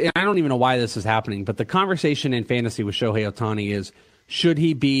 I don't even know why this is happening, but the conversation in fantasy with Shohei Ohtani is, should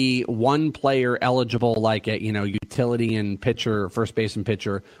he be one player eligible, like a utility and pitcher, first base and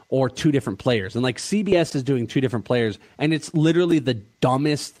pitcher, or two different players? And like CBS is doing two different players, and it's literally the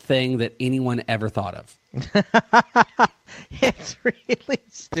dumbest thing that anyone ever thought of. It's really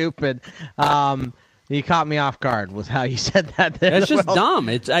stupid. You caught me off guard with how you said that. It's just dumb.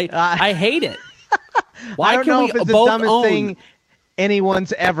 I hate it. Why I don't can know we if it's the both dumbest own thing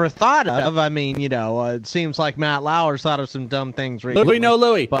anyone's ever thought of. I mean, it seems like Matt Lauer's thought of some dumb things recently. Louis, no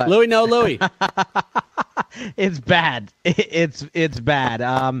Louis. But Louis, no Louis. it's bad. It's bad.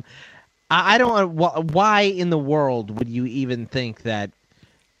 I don't. Why in the world would you even think that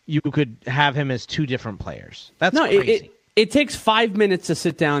you could have him as two different players? That's crazy. It takes 5 minutes to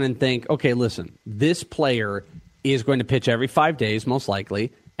sit down and think, okay, listen, this player is going to pitch every 5 days, most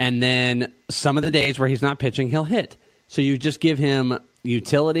likely, and then some of the days where he's not pitching, he'll hit. So you just give him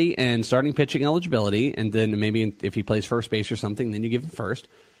utility and starting pitching eligibility, and then maybe if he plays first base or something, then you give him first.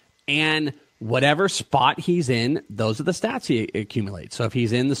 And whatever spot he's in, those are the stats he accumulates. So if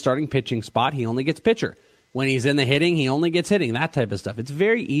he's in the starting pitching spot, he only gets pitcher. When he's in the hitting, he only gets hitting, that type of stuff. It's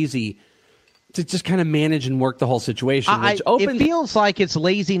very easy to just kind of manage and work the whole situation. It feels like it's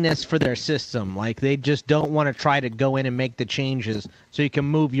laziness for their system. Like they just don't want to try to go in and make the changes so you can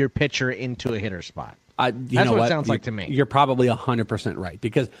move your pitcher into a hitter spot. That's what it sounds like to me. You're probably 100% right,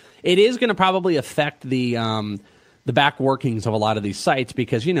 because it is going to probably affect the back workings of a lot of these sites,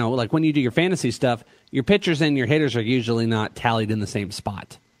 because, like when you do your fantasy stuff, your pitchers and your hitters are usually not tallied in the same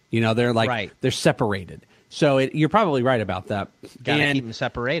spot. They're like they're separated. So you're probably right about that. Got to keep them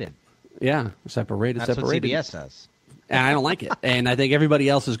separated. Yeah, separated. That's what CBS says. And I don't like it. And I think everybody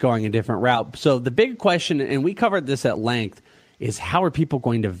else is going a different route. So the big question, and we covered this at length, is how are people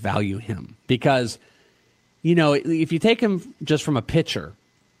going to value him? Because, if you take him just from a pitcher,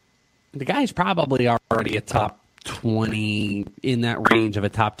 the guy's probably already a top 20, in that range of a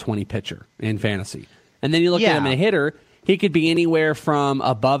top 20 pitcher in fantasy. And then you look at him a hitter, he could be anywhere from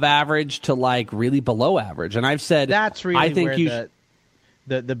above average to like really below average. And I've said that's really I think where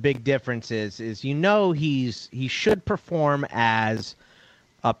the big difference is he should perform as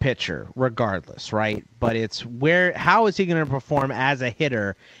a pitcher regardless, right? But it's how is he going to perform as a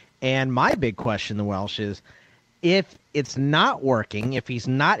hitter? And my big question, the Welsh, is if it's not working, if he's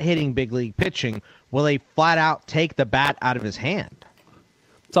not hitting big league pitching, will they flat out take the bat out of his hand?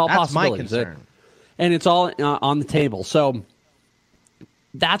 It's all That's possibilities. my concern. And it's all on the table. So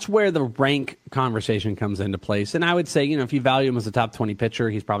that's where the rank conversation comes into place. And I would say, if you value him as a top 20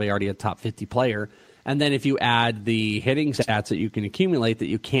 pitcher, he's probably already a top 50 player. And then if you add the hitting stats that you can accumulate that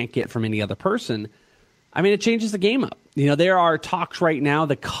you can't get from any other person, I mean, it changes the game up. There are talks right now.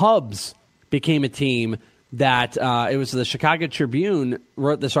 The Cubs became a team that it was the Chicago Tribune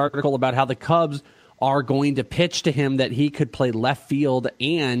wrote this article about how the Cubs are going to pitch to him that he could play left field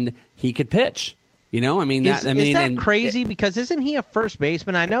and he could pitch. Is that crazy? Because isn't he a first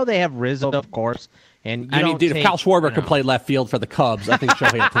baseman? I know they have Rizzo, of course. And if Kyle Schwarber could play left field for the Cubs, I think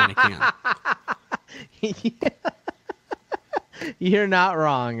Shohei Ohtani can. You're not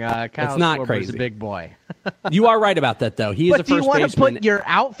wrong. Kyle it's not Schwarber's crazy. A big boy. You are right about that, though. He is a first baseman. But do you want to put your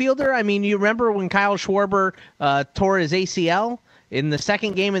outfielder? I mean, you remember when Kyle Schwarber tore his ACL in the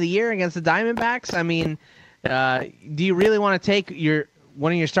second game of the year against the Diamondbacks? I mean, do you really want to take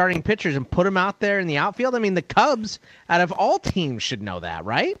one of your starting pitchers and put him out there in the outfield? I mean, the Cubs, out of all teams, should know that,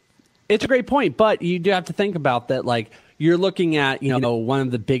 right? It's a great point, but you do have to think about that. Like, you're looking at, one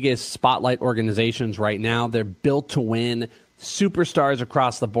of the biggest spotlight organizations right now. They're built to win, superstars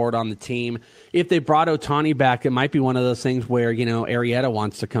across the board on the team. If they brought Ohtani back, it might be one of those things where, Arrieta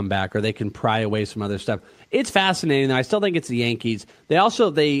wants to come back, or they can pry away some other stuff. It's fascinating, though. I still think it's the Yankees. They also,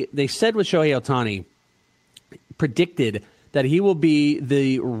 they said with Shohei Ohtani, predicted that he will be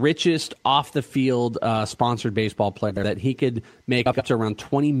the richest off-the-field sponsored baseball player, that he could make up to around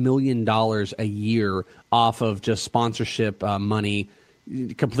 $20 million a year off of just sponsorship money,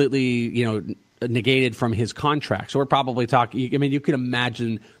 completely, negated from his contract. So we're probably talking, I mean, you could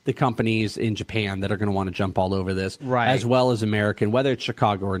imagine the companies in Japan that are going to want to jump all over this, right, as well as American, whether it's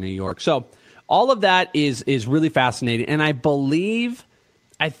Chicago or New York. So all of that is really fascinating. And I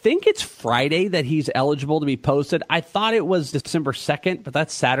think it's Friday that he's eligible to be posted. I thought it was December 2nd, but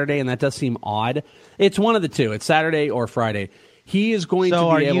that's Saturday, and that does seem odd. It's one of the two. It's Saturday or Friday. He is going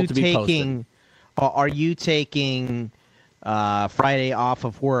to be able to be posted. Are you taking Friday off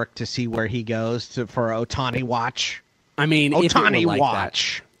of work to see where he goes for Ohtani Watch? I mean, Ohtani like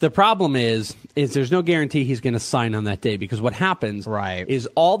Watch. That. The problem is there's no guarantee he's going to sign on that day, because what happens is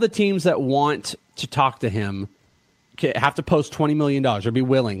all the teams that want to talk to him have to post $20 million or be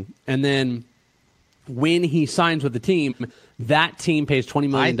willing. And then when he signs with the team, that team pays $20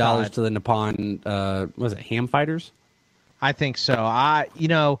 million to the Nippon, was it Ham Fighters? I think so. I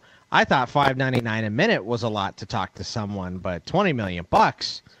thought $5.99 a minute was a lot to talk to someone, but $20 million.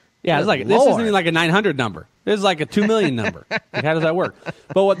 Yeah, it's like this isn't even like a 900 number. This is like a 2 million number. Like, how does that work?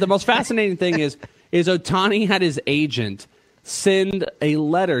 But what the most fascinating thing is Ohtani had his agent send a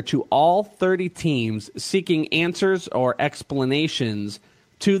letter to all 30 teams seeking answers or explanations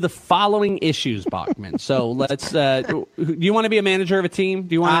to the following issues, Bachman. So let's. Do you want to be a manager of a team?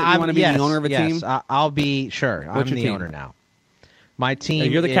 Do you want to be the owner of a team? Yes, I'll be sure. What's I'm the team? owner now. My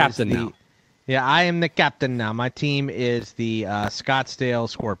team. You're the captain now. Yeah, I am the captain now. My team is the Scottsdale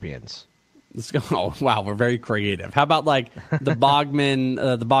Scorpions. Oh wow, we're very creative. How about like the Bogman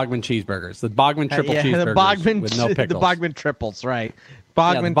cheeseburgers, the Bogman triple cheeseburgers the Bogman, with no pickles, the Bogman triples, right?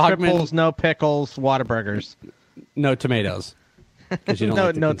 Bogman triples, no pickles, Whataburgers, no tomatoes. You don't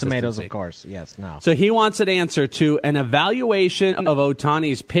like no tomatoes, of course. Yes, no. So he wants an answer to an evaluation of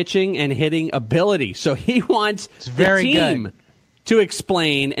Ohtani's pitching and hitting ability. So he wants the team to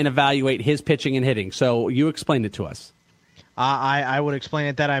explain and evaluate his pitching and hitting. So you explained it to us. I would explain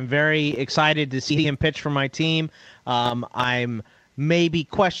it that I'm very excited to see him pitch for my team. I'm maybe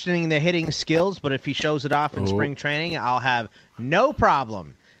questioning the hitting skills, but if he shows it off in spring training, I'll have no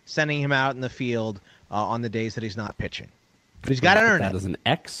problem sending him out in the field on the days that he's not pitching. But he's got to earn it. That as an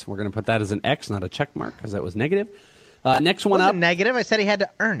X. We're going to put that as an X, not a check mark, because that was negative. Next one up. It wasn't negative. I said he had to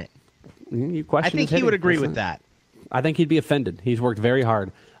earn it. You question. I think he would agree with that. I think he'd be offended. He's worked very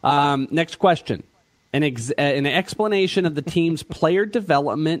hard. Next question. An explanation of the team's player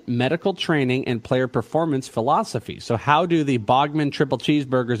development, medical training, and player performance philosophy. So how do the Bogman triple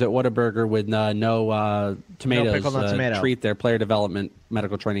cheeseburgers at Whataburger with no tomatoes pickle, no tomato. treat their player development,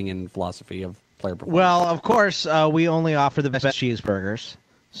 medical training, and philosophy of player performance? Well, of course, we only offer the best cheeseburgers.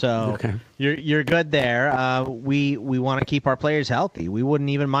 So you're good there. We want to keep our players healthy. We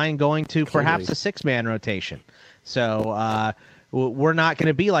wouldn't even mind going to perhaps a 6-man rotation. So we're not going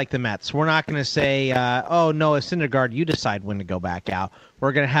to be like the Mets. We're not going to say, oh, Noah Syndergaard, you decide when to go back out.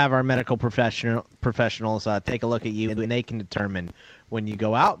 We're going to have our medical professionals take a look at you, and they can determine when you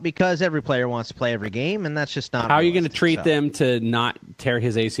go out, because every player wants to play every game, and that's just not How are you going to treat them to not tear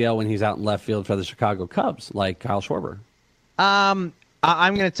his ACL when he's out in left field for the Chicago Cubs, like Kyle Schwarber?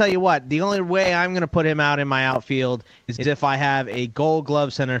 I'm going to tell you what. The only way I'm going to put him out in my outfield is if I have a Gold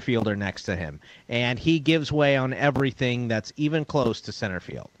Glove center fielder next to him, and he gives way on everything that's even close to center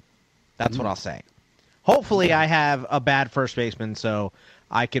field. That's what I'll say. Hopefully I have a bad first baseman, so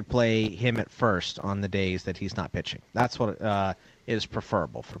I could play him at first on the days that he's not pitching. That's what is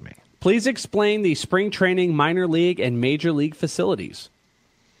preferable for me. Please explain the spring training, minor league, and major league facilities.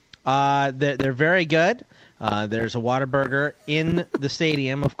 They're very good. There's a Whataburger in the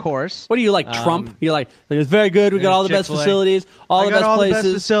stadium, of course. What do you like, Trump? You're like, it's very good. We got all the best facilities, all the best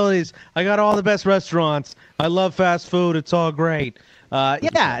places. I got all the best restaurants. I love fast food. It's all great.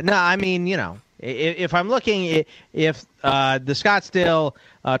 I mean, if I'm looking, if the Scottsdale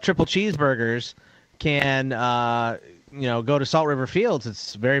triple cheeseburgers can, go to Salt River Fields,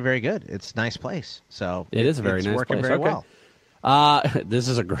 it's very, very good. It's a nice place. So it is a very nice working place. Very well. This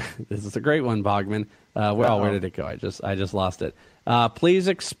is a great one, Bogman. Where did it go? I just lost it. Please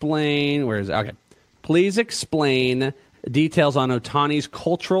explain. Where is it? Okay. Please explain details on Ohtani's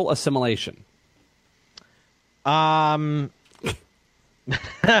cultural assimilation. I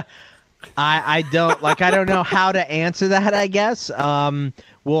don't I don't know how to answer that. I guess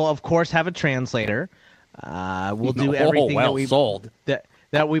we'll of course have a translator. We'll do everything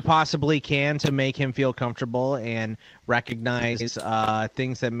that we possibly can to make him feel comfortable and recognize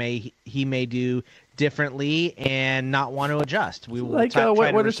things that he may do differently and not want to adjust. We will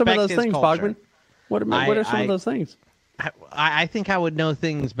what are some of those things, Bogman? What are some of those things? I think I would know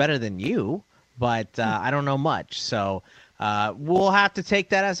things better than you, but I don't know much. So we'll have to take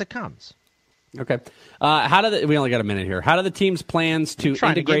that as it comes. Okay. We only got a minute here. How do the team's plans to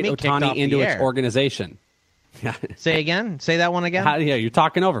integrate Ohtani into its organization? Say again? Say that one again? You're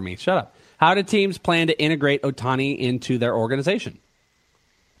talking over me. Shut up. How do teams plan to integrate Ohtani into their organization?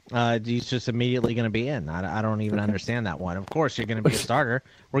 He's just immediately going to be in. I don't even understand that one. Of course, you're going to be a starter.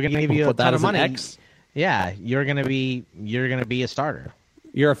 We're going to give you a ton of money. Yeah, you're going to be a starter.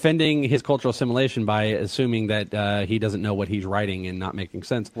 You're offending his cultural assimilation by assuming that he doesn't know what he's writing and not making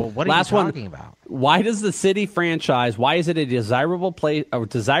sense. Well, what are you talking about? Why does the city franchise? Why is it a desirable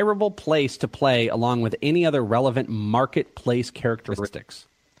place to play along with any other relevant marketplace characteristics?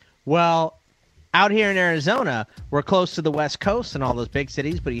 Well, Out here in Arizona, we're close to the West Coast and all those big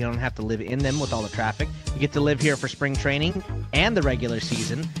cities, but you don't have to live in them with all the traffic. You get to live here for spring training and the regular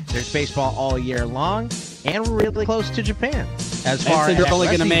season. There's baseball all year long, and we're really close to Japan as far as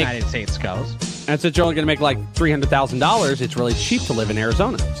the United States goes. And since you're only going to make like $300,000, it's really cheap to live in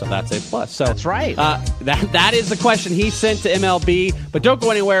Arizona. So that's a plus. So that's right. That is the question he sent to MLB. But don't go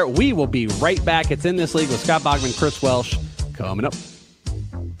anywhere. We will be right back. It's In This League with Scott Bogman, Chris Welsh, coming up.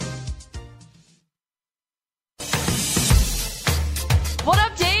 What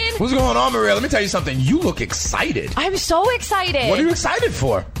up, Dane? What's going on, Maria? Let me tell you something. You look excited. I'm so excited. What are you excited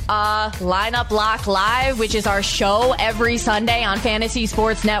for? Lineup Block Live, which is our show every Sunday on Fantasy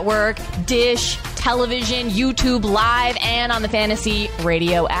Sports Network, Dish, television, YouTube Live, and on the Fantasy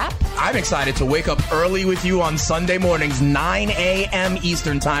Radio app. I'm excited to wake up early with you on Sunday mornings, 9 a.m.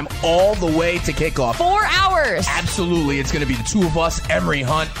 Eastern time, all the way to kickoff. 4 hours. Absolutely. It's going to be the two of us, Emery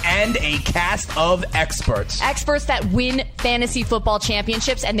Hunt, and a cast of experts. Experts that win fantasy football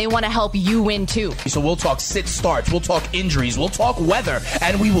championships, and they want to help you win, too. So we'll talk sit starts, we'll talk injuries, we'll talk weather,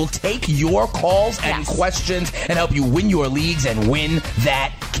 and we will take your calls and questions and help you win your leagues and win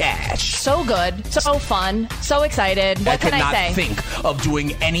that cash. So good, so fun, so excited. What can I say? I cannot think of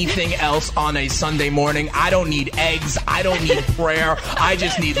doing anything else on a Sunday morning. I don't need eggs. I don't need prayer. I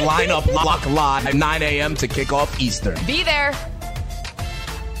just need Lineup Block Live at 9 a.m. to kick off Eastern. Be there.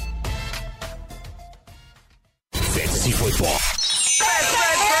 Fantasy football.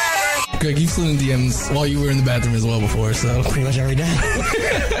 Greg, you slid in DMs while you were in the bathroom as well before, so pretty much every day.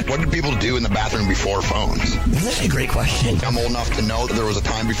 What did people do in the bathroom before phones? That's a great question. I'm old enough to know that there was a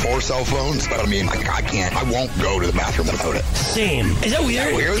time before cell phones, but I mean, I won't go to the bathroom without it. Same. Is that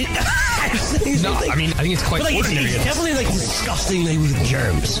weird? No, I mean, I think it's quite ordinary. It's definitely like disgusting with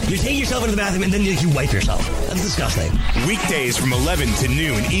germs. You take yourself into the bathroom and then you wipe yourself. That's disgusting. Weekdays from 11 to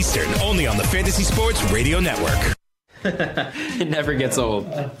noon Eastern, only on the Fantasy Sports Radio Network. It never gets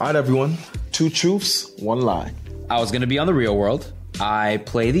old. All right, everyone. 2 truths, 1 lie. I was going to be on The Real World. I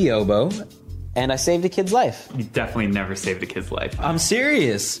play the oboe. And I saved a kid's life. You definitely never saved a kid's life. I'm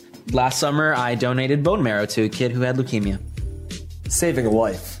serious. Last summer, I donated bone marrow to a kid who had leukemia. Saving a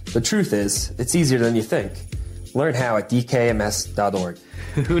life. The truth is, it's easier than you think. Learn how at dkms.org.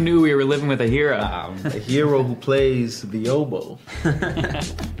 Who knew we were living with a hero? A hero who plays the oboe.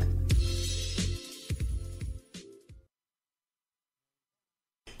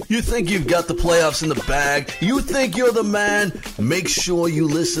 You think you've got the playoffs in the bag? You think you're the man? Make sure you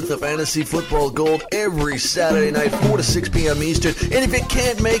listen to Fantasy Football Gold every Saturday night, 4 to 6 p.m. Eastern. And if you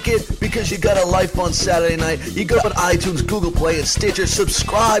can't make it because you got a life on Saturday night, you go on iTunes, Google Play, and Stitcher.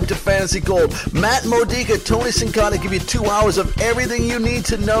 Subscribe to Fantasy Gold. Matt Modica, Tony Sincata give you 2 hours of everything you need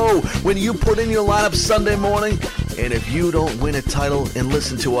to know when you put in your lineup Sunday morning. And if you don't win a title and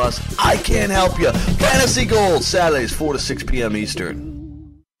listen to us, I can't help you. Fantasy Gold, Saturdays, 4 to 6 p.m. Eastern.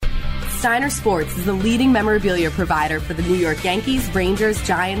 Steiner Sports is the leading memorabilia provider for the New York Yankees, Rangers,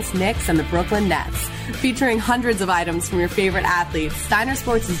 Giants, Knicks, and the Brooklyn Nets. Featuring hundreds of items from your favorite athletes, Steiner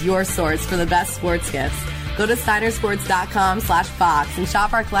Sports is your source for the best sports gifts. Go to steinersports.com/box and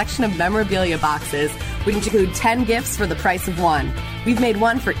shop our collection of memorabilia boxes, which include 10 gifts for the price of 1. We've made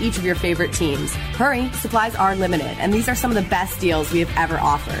one for each of your favorite teams. Hurry, supplies are limited, and these are some of the best deals we have ever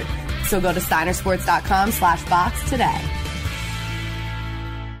offered. So go to steinersports.com/box today.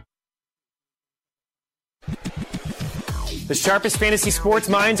 The sharpest fantasy sports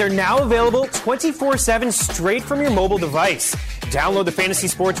minds are now available 24/7 straight from your mobile device. Download the Fantasy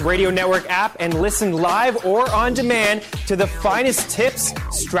Sports Radio Network app and listen live or on demand to the finest tips,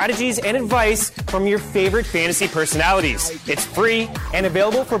 strategies, and advice from your favorite fantasy personalities. It's free and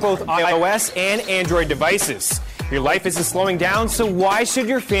available for both iOS and Android devices. Your life isn't slowing down, so why should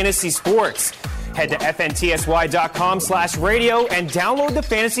your fantasy sports? Head to fntsy.com/radio and download the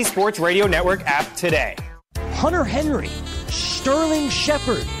Fantasy Sports Radio Network app today. Hunter Henry, Sterling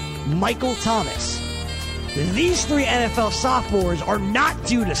Shepard, Michael Thomas. These 3 NFL sophomores are not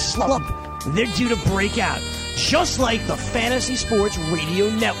due to slump. They're due to break out, just like the Fantasy Sports Radio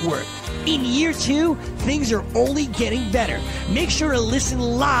Network. In year 2, things are only getting better. Make sure to listen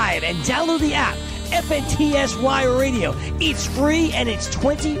live and download the app, FNTSY Radio. It's free and it's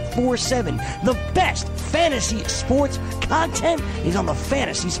 24/7. The best fantasy sports content is on the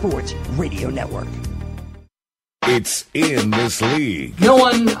Fantasy Sports Radio Network. It's In This League. No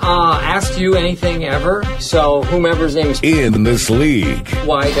one asked you anything ever, so whomever's name is In This League.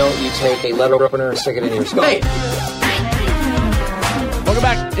 Why don't you take a letter opener and stick it in your skull? Hey. Welcome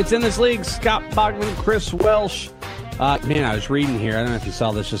back. It's In This League. Scott Bogman, Chris Welsh. Man, I was reading here. I don't know if you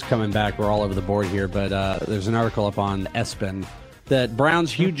saw this just coming back. We're all over the board here, but there's an article up on ESPN that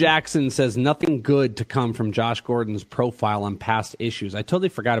Browns' Hugh Jackson says nothing good to come from Josh Gordon's profile on past issues. I totally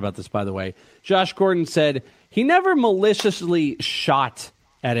forgot about this, by the way. Josh Gordon said he never maliciously shot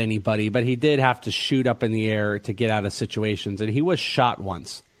at anybody, but he did have to shoot up in the air to get out of situations, and he was shot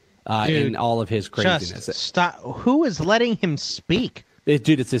once in all of his craziness. Just stop. Who is letting him speak?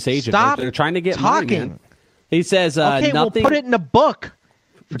 Dude, it's this agent. Stop They're trying to get talking. money, man. He says okay, nothing. We'll put it in a book.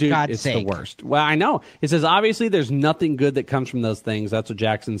 For Dude, God's it's sake. the worst. Well, I know. He says, obviously, there's nothing good that comes from those things. That's what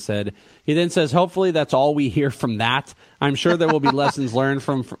Jackson said. He then says, hopefully, that's all we hear from that. I'm sure there will be lessons learned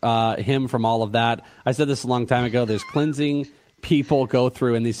from him from all of that. I said this a long time ago. There's cleansing people go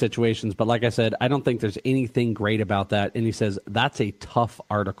through in these situations. But like I said, I don't think there's anything great about that. And he says, that's a tough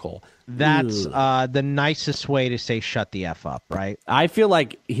article. That's the nicest way to say shut the F up, right? I feel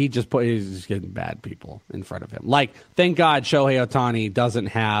like he's just getting bad people in front of him. Like, thank God Shohei Ohtani doesn't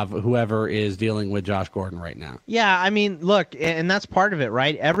have whoever is dealing with Josh Gordon right now. Yeah, I mean, look, and that's part of it,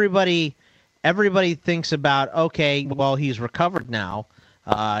 right? Everybody thinks about, okay, well, he's recovered now.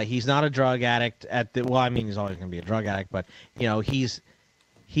 He's not a drug addict he's always going to be a drug addict, but he's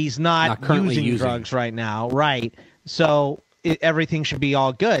not using drugs right now, right? So everything should be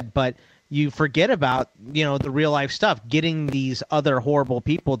all good, but you forget about the real life stuff, getting these other horrible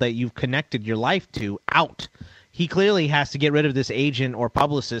people that you've connected your life to out. He clearly has to get rid of this agent or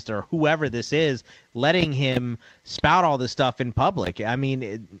publicist or whoever this is, letting him spout all this stuff in public. I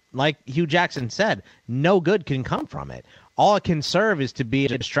mean, like Hugh Jackson said, no good can come from it. All it can serve is to be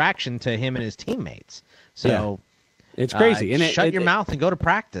a distraction to him and his teammates. So it's crazy. And shut your mouth and go to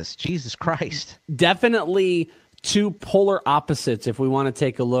practice. Jesus Christ. Definitely two polar opposites if we want to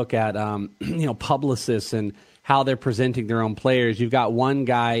take a look at publicists and how they're presenting their own players. You've got one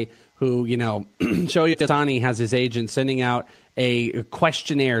guy who, Shohei Ohtani has his agent sending out a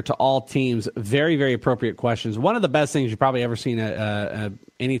questionnaire to all teams, very, very appropriate questions. One of the best things you've probably ever seen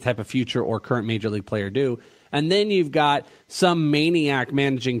any type of future or current Major League player do. And then you've got some maniac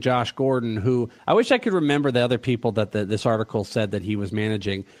managing Josh Gordon, who I wish I could remember the other people that this article said that he was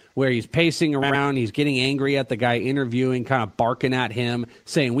managing, where he's pacing around, he's getting angry at the guy interviewing, kind of barking at him,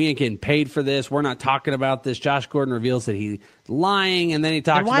 saying, we ain't getting paid for this, we're not talking about this. Josh Gordon reveals that he's lying, and then he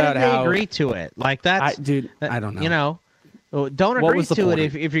talks about how... why did they agree to it? Like, that's... I don't know. Don't agree to it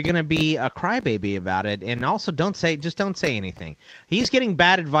if you're going to be a crybaby about it, and also don't say anything. He's getting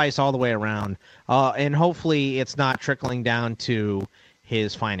bad advice all the way around, and hopefully it's not trickling down to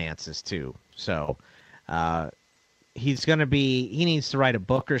his finances too. So he needs to write a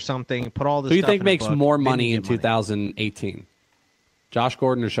book or something. Put all this. Who do you stuff think in makes a book, more money in 2018? Josh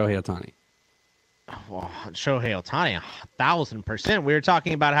Gordon or Shohei Ohtani? Well, Shohei Ohtani, 1,000%. We were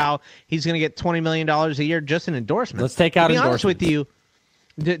talking about how he's going to get $20 million a year just in endorsements. Let's take out endorsements. endorsements.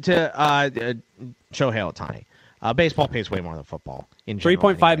 To be honest with you, Shohei Ohtani, baseball pays way more than football. In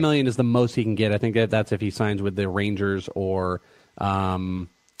general, $3.5 million is the most he can get. I think that's if he signs with the Rangers or the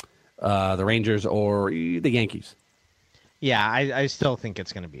Yankees. Yeah, I still think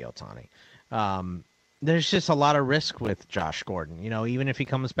it's going to be Ohtani. There's just a lot of risk with Josh Gordon. Even if he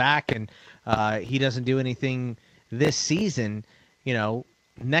comes back and he doesn't do anything this season,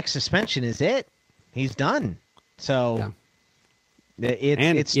 next suspension is it. He's done. So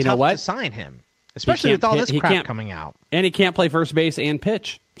it's tough to sign him, especially with all this crap coming out. And he can't play first base and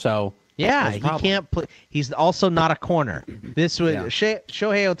pitch. So yeah, he can't play. He's also not a corner. Shohei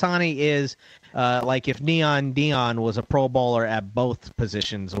Ohtani is like if Neon Dion was a Pro Bowler at both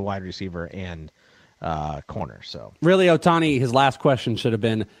positions, a wide receiver and corner. So really, Ohtani, his last question should have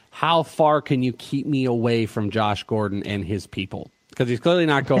been, how far can you keep me away from Josh Gordon and his people? Because he's clearly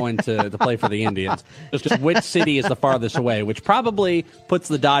not going to play for the Indians. Just which city is the farthest away, which probably puts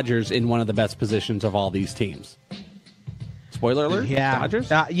the Dodgers in one of the best positions of all these teams. Spoiler alert, yeah.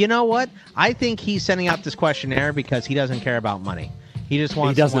 Dodgers? You know what? I think he's sending out this questionnaire because he doesn't care about money. He just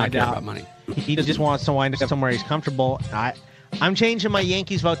wants he does to not wind care out. about money. He just wants to wind up somewhere he's comfortable. I'm changing my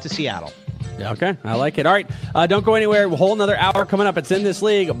Yankees vote to Seattle. Okay, I like it. All right, don't go anywhere. A whole another hour coming up. It's In This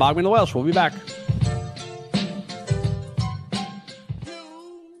League. Bogman the Welsh. We'll be back.